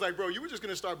 and Lewis was like, bro, you were just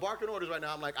going to start barking orders right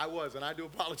now. I'm like, I was, and I do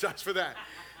apologize for that,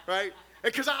 right?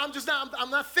 Because I'm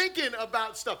not thinking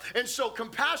about stuff. And so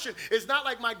compassion is not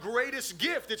like my greatest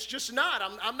gift. It's just not.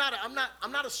 I'm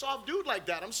not a soft dude like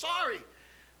that. I'm sorry.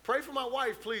 Pray for my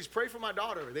wife, please. Pray for my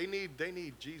daughter. They need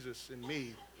Jesus and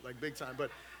me, like, big time.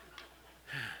 But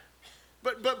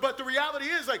the reality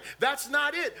is, like, that's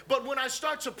not it. But when I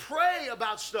start to pray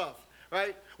about stuff,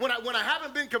 right? When I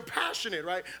haven't been compassionate,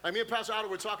 right? Like, me and Pastor Otto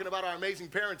were talking about our amazing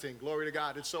parenting. Glory to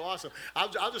God. It's so awesome.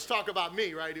 I'll just talk about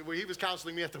me, right? Where he was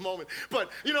counseling me at the moment.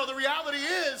 But, you know, the reality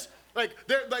is, like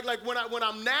when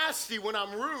I'm nasty, when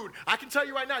I'm rude, I can tell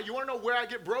you right now, you want to know where I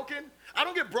get broken? I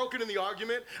don't get broken in the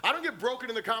argument. I don't get broken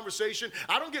in the conversation.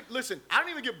 I don't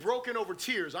even get broken over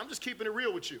tears. I'm just keeping it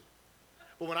real with you.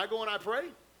 But when I go and I pray,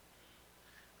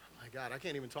 oh my God, I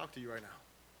can't even talk to you right now.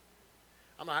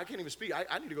 I can't even speak.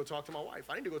 I need to go talk to my wife.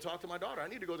 I need to go talk to my daughter. I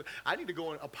need to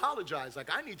go and apologize. Like,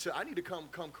 I need to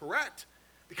come correct.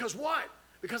 Because what?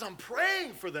 Because I'm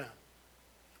praying for them.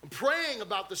 I'm praying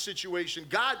about the situation.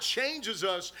 God changes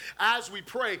us as we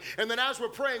pray. And then as we're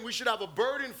praying, we should have a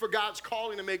burden for God's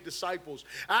calling to make disciples.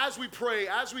 As we pray,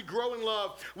 as we grow in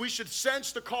love, we should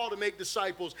sense the call to make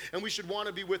disciples, and we should want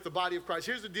to be with the body of Christ.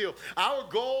 Here's the deal. Our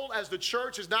goal as the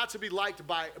church is not to be liked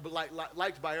by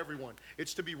everyone.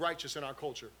 It's to be righteous in our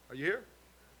culture. Are you here?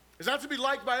 It's not to be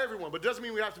liked by everyone, but it doesn't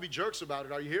mean we have to be jerks about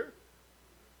it. Are you here?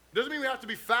 It doesn't mean we have to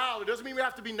be foul. It doesn't mean we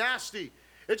have to be nasty.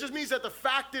 It just means that the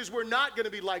fact is we're not going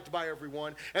to be liked by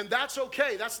everyone, and that's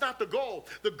okay. That's not the goal.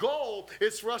 The goal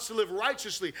is for us to live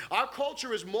righteously. Our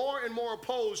culture is more and more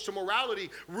opposed to morality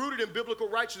rooted in biblical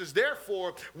righteousness.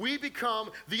 Therefore, we become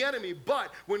the enemy.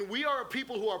 But when we are a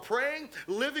people who are praying,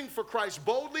 living for Christ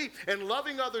boldly, and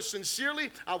loving others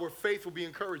sincerely, our faith will be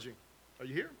encouraging. Are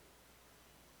you here?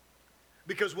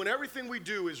 Because when everything we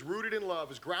do is rooted in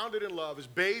love, is grounded in love, is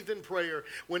bathed in prayer,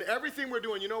 when everything we're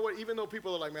doing, you know what, even though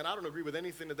people are like, man, I don't agree with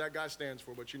anything that guy stands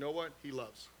for, but you know what? He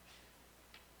loves.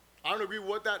 I don't agree with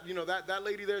what that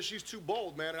lady there, she's too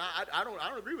bold, man, and I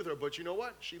don't agree with her, but you know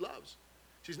what? She loves.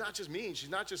 She's not just mean.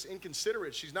 She's not just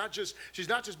inconsiderate. She's not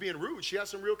just being rude. She has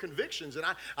some real convictions, and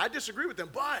I disagree with them,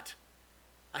 but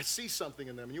I see something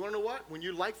in them. And you want to know what? When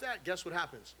you like that, guess what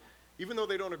happens? Even though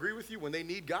they don't agree with you, when they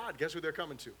need God, guess who they're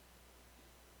coming to?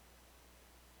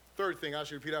 Third thing I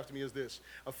should repeat after me is this.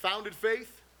 A founded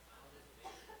faith.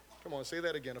 Come on, say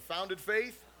that again. A founded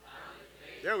faith.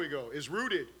 There we go. Is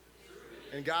rooted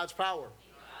in God's power.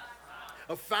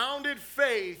 A founded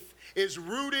faith is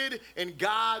rooted in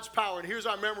God's power. And here's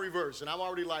our memory verse. And I'm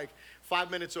already like 5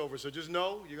 minutes over. So just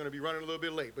know you're going to be running a little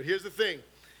bit late. But here's the thing.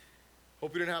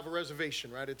 Hope you didn't have a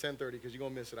reservation right at 10:30, because you're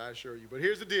going to miss it, I assure you. But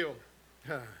here's the deal.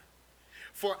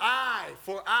 For I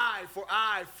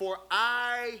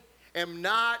am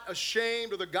not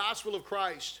ashamed of the gospel of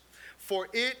Christ, for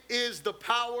it is the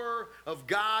power of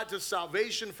God to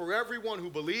salvation for everyone who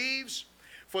believes,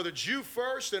 for the Jew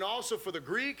first and also for the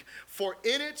Greek. For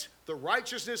in it the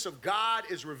righteousness of God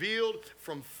is revealed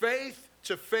from faith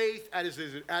to faith, as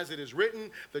it is written,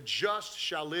 the just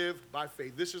shall live by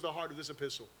faith. This is the heart of this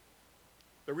epistle.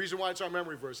 The reason why it's our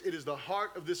memory verse, it is the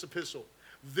heart of this epistle.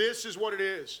 This is what it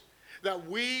is. That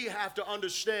we have to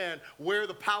understand where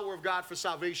the power of God for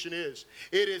salvation is.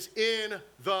 It is in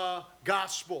the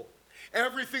gospel.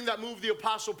 Everything that moved the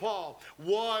Apostle Paul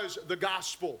was the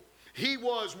gospel. He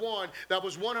was one that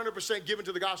was 100% given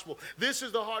to the gospel. This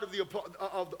is the heart of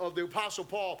the Apostle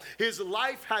Paul. His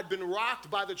life had been rocked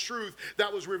by the truth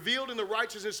that was revealed in the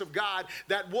righteousness of God.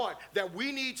 That what? That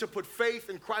we need to put faith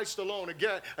in Christ alone.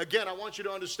 Again, I want you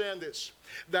to understand this.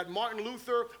 That Martin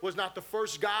Luther was not the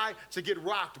first guy to get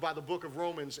rocked by the book of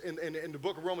Romans. And the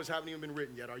book of Romans haven't even been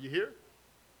written yet. Are you here?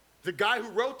 The guy who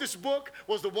wrote this book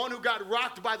was the one who got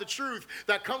rocked by the truth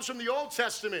that comes from the Old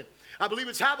Testament. I believe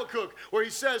it's Habakkuk, where he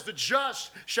says, the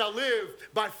just shall live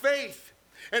by faith.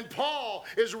 And Paul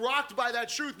is rocked by that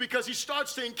truth because he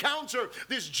starts to encounter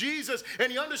this Jesus,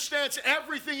 and he understands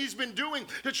everything he's been doing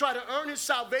to try to earn his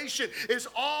salvation is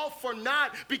all for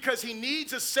naught because he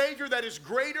needs a Savior that is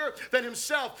greater than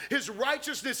himself. His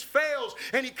righteousness fails,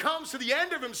 and he comes to the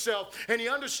end of himself, and he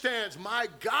understands, my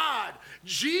God,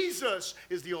 Jesus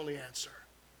is the only answer.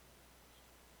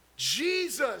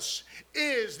 Jesus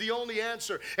is the only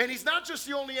answer. And he's not just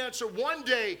the only answer one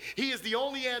day, he is the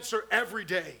only answer every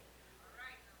day.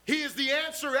 He is the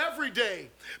answer every day,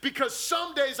 because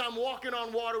some days I'm walking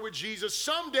on water with Jesus.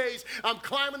 Some days I'm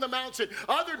climbing the mountain.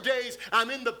 Other days I'm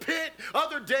in the pit.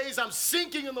 Other days I'm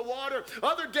sinking in the water.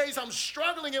 Other days I'm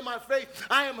struggling in my faith.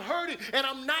 I am hurting and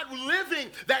I'm not living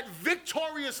that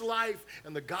victorious life.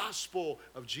 And the gospel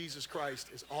of Jesus Christ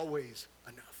is always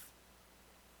enough.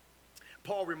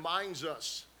 Paul reminds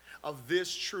us of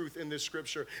this truth in this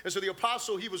scripture. And so the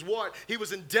apostle, he was what? He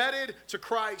was indebted to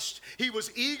Christ. He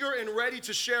was eager and ready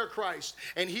to share Christ.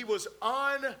 And he was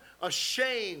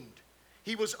unashamed.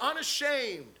 He was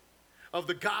unashamed of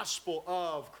the gospel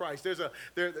of Christ.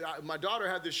 My daughter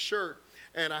had this shirt,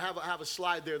 and I have a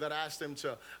slide there that I asked them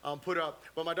to put up.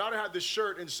 But my daughter had this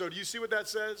shirt, and so do you see what that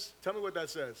says? Tell me what that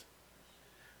says.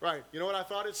 Right. You know what I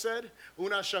thought it said?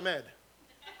 Unashamed.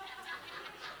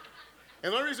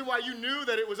 And the only reason why you knew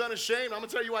that it was unashamed, I'm going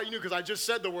to tell you why you knew, because I just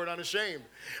said the word unashamed.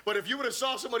 But if you would have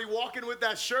saw somebody walking with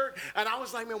that shirt, and I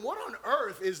was like, man, what on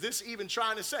earth is this even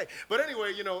trying to say? But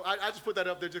anyway, you know, I just put that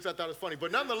up there just because I thought it was funny.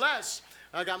 But nonetheless,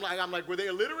 I'm like, were they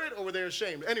illiterate or were they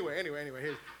ashamed? Anyway,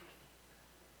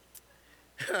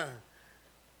 here.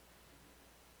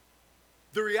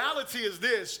 The reality is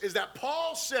this, is that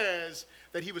Paul says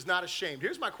that he was not ashamed.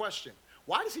 Here's my question.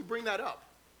 Why does he bring that up?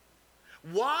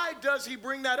 Why does he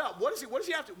bring that up? What does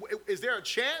he have to, is there a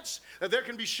chance that there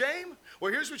can be shame?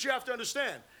 Well, here's what you have to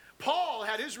understand. Paul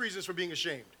had his reasons for being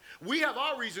ashamed. We have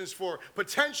our reasons for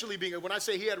potentially being, when I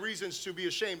say he had reasons to be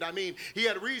ashamed, I mean he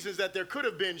had reasons that there could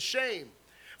have been shame.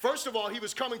 First of all, he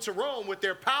was coming to Rome with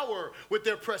their power, with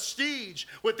their prestige,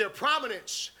 with their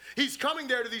prominence. He's coming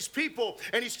there to these people,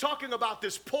 and he's talking about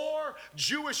this poor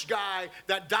Jewish guy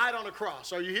that died on a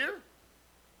cross. Are you here?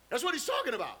 That's what he's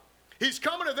talking about. He's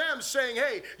coming to them saying,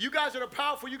 hey, you guys that are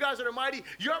powerful, you guys that are mighty,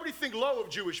 you already think low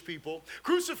of Jewish people.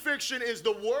 Crucifixion is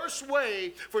the worst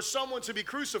way for someone to be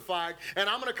crucified, and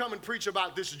I'm going to come and preach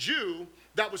about this Jew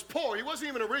that was poor. He wasn't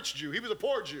even a rich Jew. He was a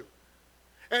poor Jew.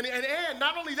 And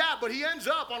not only that, but he ends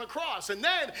up on a cross. And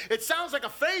then it sounds like a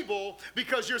fable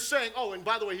because you're saying, oh, and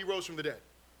by the way, he rose from the dead.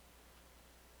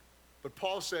 But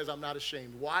Paul says, I'm not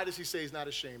ashamed. Why does he say he's not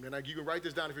ashamed? And you can write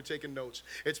this down if you're taking notes.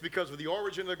 It's because of the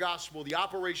origin of the gospel, the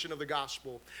operation of the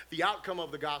gospel, the outcome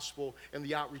of the gospel, and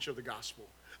the outreach of the gospel.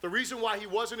 The reason why he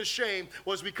wasn't ashamed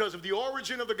was because of the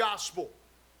origin of the gospel.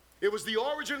 It was the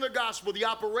origin of the gospel, the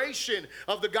operation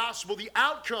of the gospel, the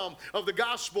outcome of the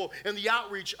gospel, and the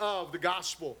outreach of the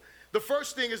gospel. The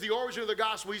first thing is the origin of the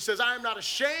gospel. He says, I am not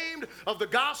ashamed of the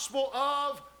gospel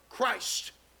of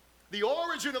Christ. The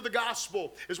origin of the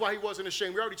gospel is why he wasn't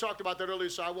ashamed. We already talked about that earlier,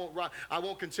 so I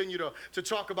won't continue to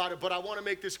talk about it, but I want to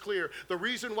make this clear. The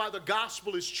reason why the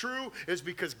gospel is true is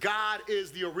because God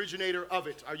is the originator of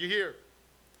it. Are you here?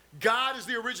 God is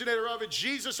the originator of it.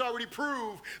 Jesus already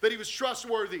proved that he was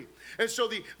trustworthy. And so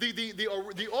the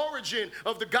origin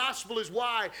of the gospel is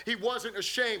why he wasn't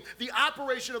ashamed. The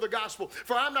operation of the gospel.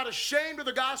 For I'm not ashamed of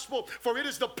the gospel, for it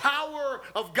is the power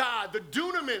of God, the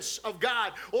dunamis of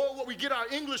God, or what we get our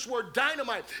English word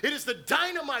dynamite. It is the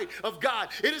dynamite of God.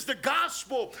 It is the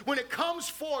gospel when it comes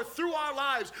forth through our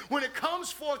lives, when it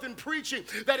comes forth in preaching,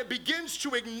 that it begins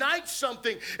to ignite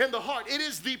something in the heart. It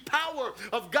is the power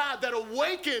of God that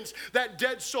awakens that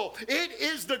dead soul. It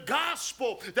is the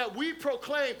gospel that we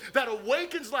proclaim that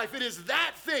awakens life. It is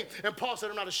that thing. And Paul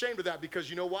said, I'm not ashamed of that, because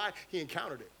you know why? He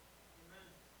encountered it.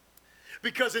 Amen.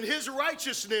 Because in his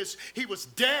righteousness, he was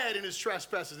dead in his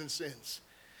trespasses and sins.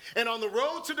 And on the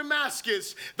road to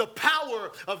Damascus, the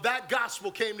power of that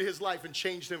gospel came to his life and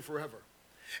changed him forever.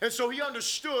 And so he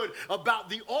understood about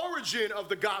the origin of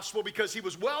the gospel because he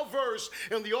was well versed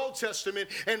in the Old Testament,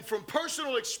 and from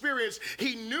personal experience,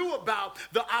 he knew about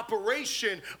the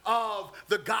operation of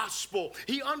the gospel.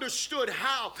 He understood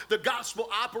how the gospel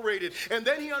operated, and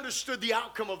then he understood the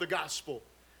outcome of the gospel.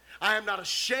 I am not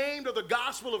ashamed of the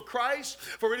gospel of Christ,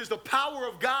 for it is the power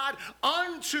of God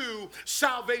unto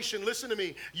salvation. Listen to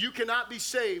me. You cannot be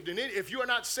saved. And if you are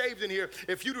not saved in here,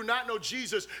 if you do not know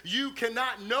Jesus, you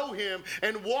cannot know him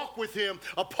and walk with him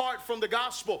apart from the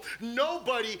gospel.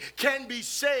 Nobody can be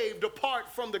saved apart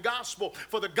from the gospel,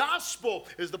 for the gospel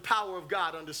is the power of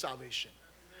God unto salvation.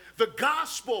 The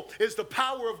gospel is the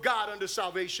power of God unto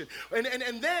salvation. And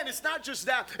then it's not just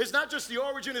that. It's not just the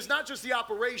origin. It's not just the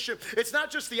operation. It's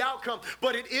not just the outcome,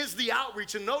 but it is the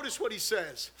outreach. And notice what he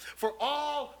says. For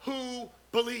all who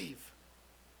believe.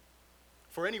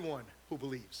 For anyone who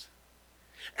believes.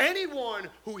 Anyone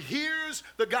who hears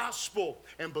the gospel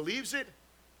and believes it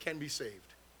can be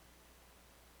saved.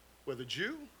 Whether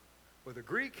Jew, whether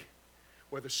Greek,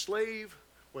 whether slave,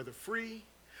 whether free,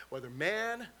 whether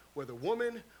man, whether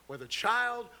woman, whether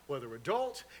child, whether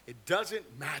adult, it doesn't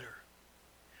matter.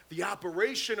 The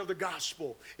operation of the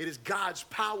gospel, it is God's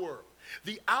power.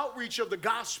 The outreach of the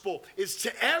gospel is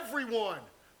to everyone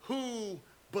who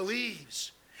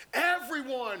believes.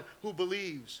 Everyone who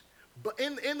believes. But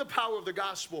in the power of the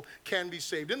gospel can be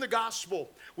saved. In the gospel,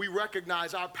 we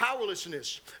recognize our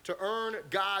powerlessness to earn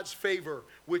God's favor,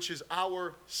 which is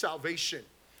our salvation.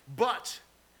 But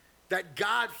that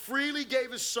God freely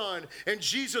gave his son and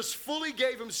Jesus fully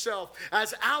gave himself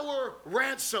as our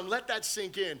ransom. Let that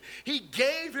sink in. He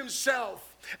gave himself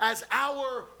as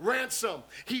our ransom.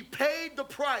 He paid the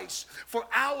price for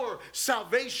our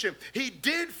salvation. He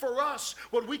did for us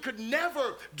what we could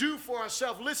never do for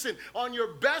ourselves. Listen, on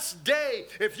your best day,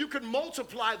 if you could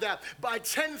multiply that by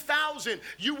 10,000,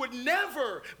 you would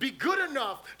never be good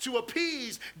enough to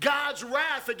appease God's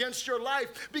wrath against your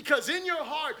life, because in your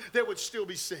heart there would still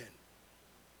be sin.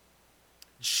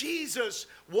 Jesus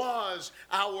was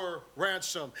our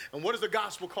ransom. And what does the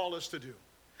gospel call us to do?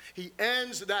 He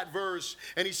ends that verse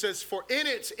and he says, for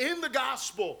in the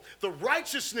gospel, the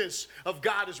righteousness of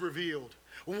God is revealed.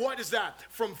 What is that?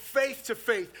 From faith to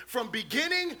faith, from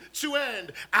beginning to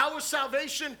end. Our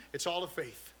salvation, it's all of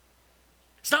faith.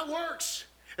 It's not works.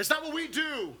 It's not what we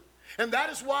do. And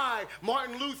that is why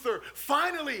Martin Luther,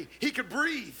 finally, he could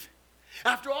breathe.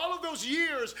 After all of those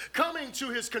years coming to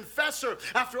his confessor,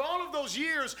 after all of those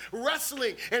years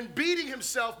wrestling and beating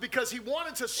himself because he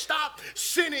wanted to stop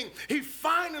sinning, he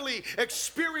finally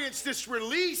experienced this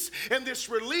release and this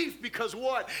relief, because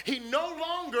what? He no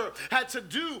longer had to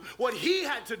do what he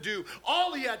had to do.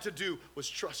 All he had to do was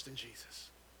trust in Jesus.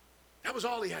 That was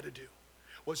all he had to do,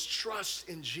 was trust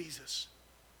in Jesus.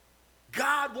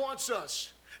 God wants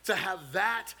us to have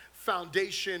that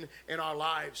foundation in our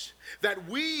lives, that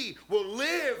we will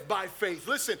live by faith.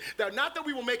 Listen, that not that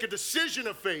we will make a decision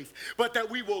of faith, but that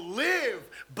we will live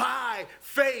by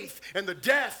faith in the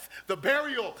death, the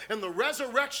burial, and the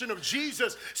resurrection of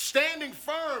Jesus, standing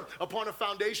firm upon a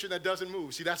foundation that doesn't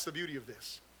move. See, that's the beauty of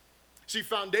this. See,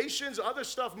 foundations, other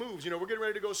stuff moves. We're getting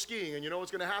ready to go skiing, and you know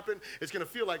what's going to happen? It's going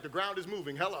to feel like the ground is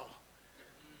moving. Hello.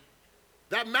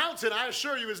 That mountain, I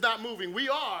assure you, is not moving. We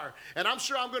are, and I'm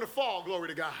sure I'm going to fall, glory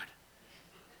to God.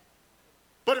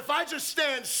 But if I just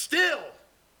stand still,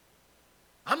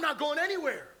 I'm not going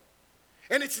anywhere.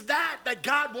 And it's that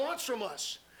God wants from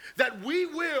us, that we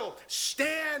will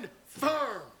stand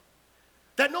firm.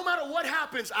 That no matter what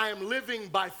happens, I am living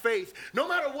by faith. No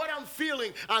matter what I'm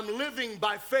feeling, I'm living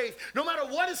by faith. No matter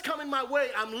what is coming my way,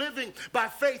 I'm living by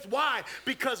faith. Why?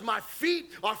 Because my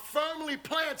feet are firmly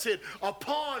planted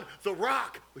upon the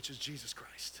rock, which is Jesus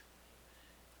Christ.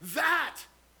 That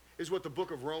is what the book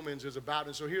of Romans is about.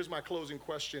 And so here's my closing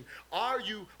question. What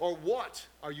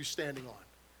are you standing on?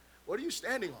 What are you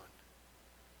standing on?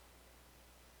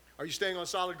 Are you standing on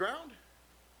solid ground?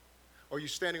 Or are you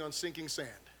standing on sinking sand?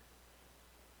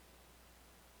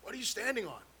 What are you standing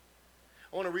on?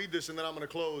 I want to read this and then I'm going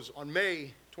to close. On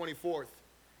May 24th,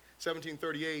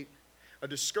 1738, a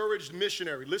discouraged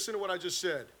missionary, listen to what I just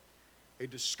said, a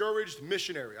discouraged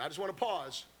missionary. I just want to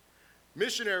pause.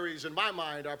 Missionaries, in my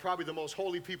mind, are probably the most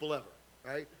holy people ever,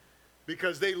 right?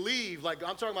 Because they leave, like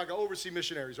I'm talking about overseas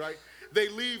missionaries, right? They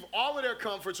leave all of their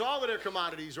comforts, all of their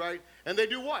commodities, right? And they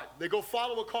do what? They go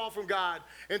follow a call from God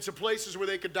into places where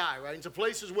they could die, right? Into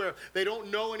places where they don't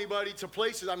know anybody, to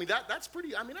places, that's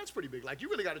pretty big. Like, you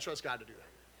really got to trust God to do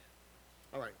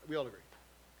that. All right, we all agree.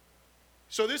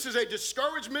 So this is a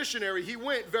discouraged missionary. He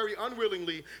went very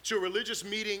unwillingly to a religious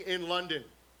meeting in London.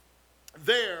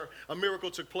 There, a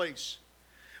miracle took place.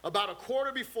 About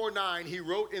 9:15, he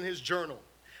wrote in his journal,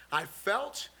 I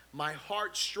felt my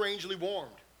heart strangely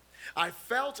warmed. I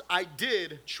felt I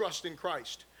did trust in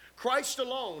Christ. Christ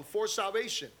alone for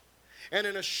salvation. And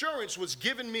an assurance was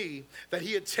given me that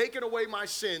he had taken away my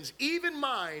sins, even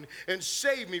mine, and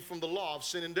saved me from the law of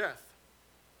sin and death.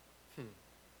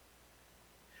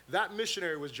 That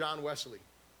missionary was John Wesley.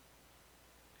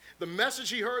 The message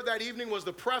he heard that evening was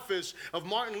the preface of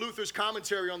Martin Luther's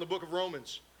commentary on the book of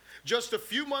Romans. Just a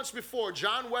few months before,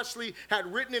 John Wesley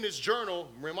had written in his journal,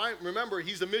 remember,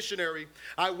 he's a missionary,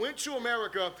 I went to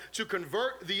America to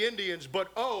convert the Indians, but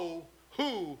oh,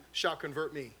 who shall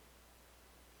convert me?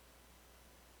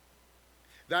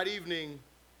 that evening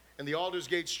in the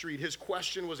Aldersgate Street, his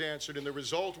question was answered, and the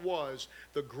result was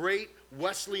the great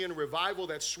Wesleyan revival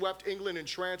that swept England and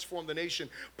transformed the nation.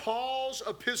 Paul's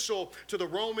epistle to the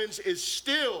Romans is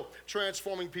still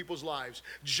transforming people's lives,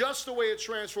 just the way it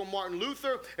transformed Martin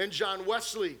Luther and John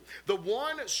Wesley. The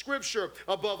one scripture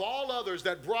above all others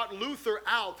that brought Luther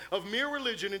out of mere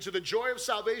religion into the joy of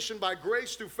salvation by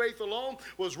grace through faith alone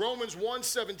was Romans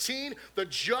 1:17. The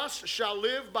just shall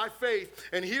live by faith.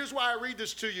 And here's why I read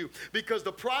this to you, because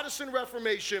the Protestant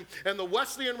Reformation and the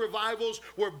Wesleyan revivals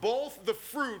were both the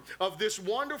fruit of this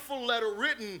wonderful letter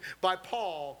written by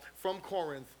Paul from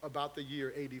Corinth about the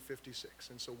year AD 56.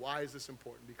 And so why is this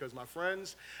important? Because, my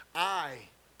friends, I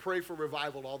pray for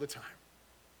revival all the time.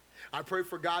 I pray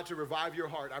for God to revive your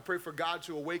heart. I pray for God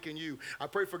to awaken you. I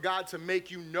pray for God to make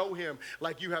you know him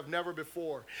like you have never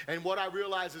before. And what I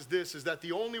realize is this, is that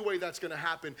the only way that's going to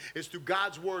happen is through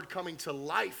God's word coming to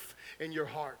life in your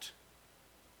heart.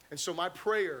 And so my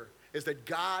prayer is that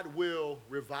God will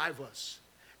revive us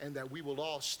and that we will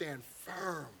all stand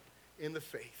firm in the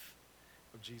faith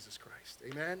of Jesus Christ.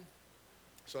 Amen?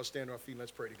 So I'll stand on our feet and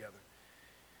let's pray together.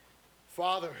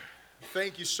 Father,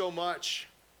 thank you so much.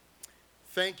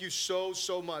 Thank you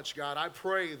so much, God. I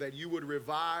pray that you would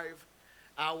revive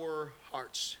our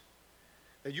hearts,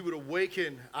 that you would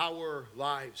awaken our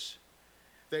lives,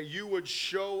 that you would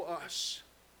show us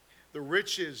the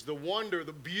riches, the wonder,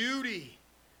 the beauty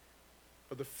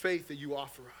of the faith that you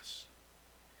offer us,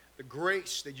 the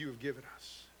grace that you have given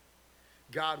us.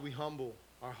 God, we humble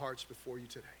our hearts before you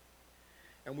today.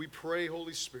 And we pray,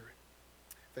 Holy Spirit,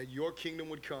 that your kingdom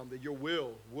would come, that your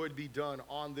will would be done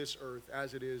on this earth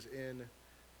as it is in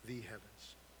the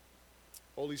heavens.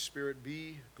 Holy Spirit,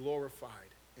 be glorified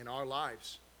in our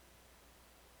lives.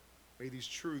 May these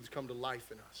truths come to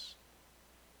life in us.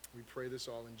 We pray this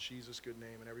all in Jesus' good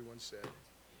name. And everyone said,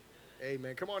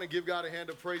 Amen. Come on and give God a hand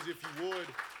of praise if you would.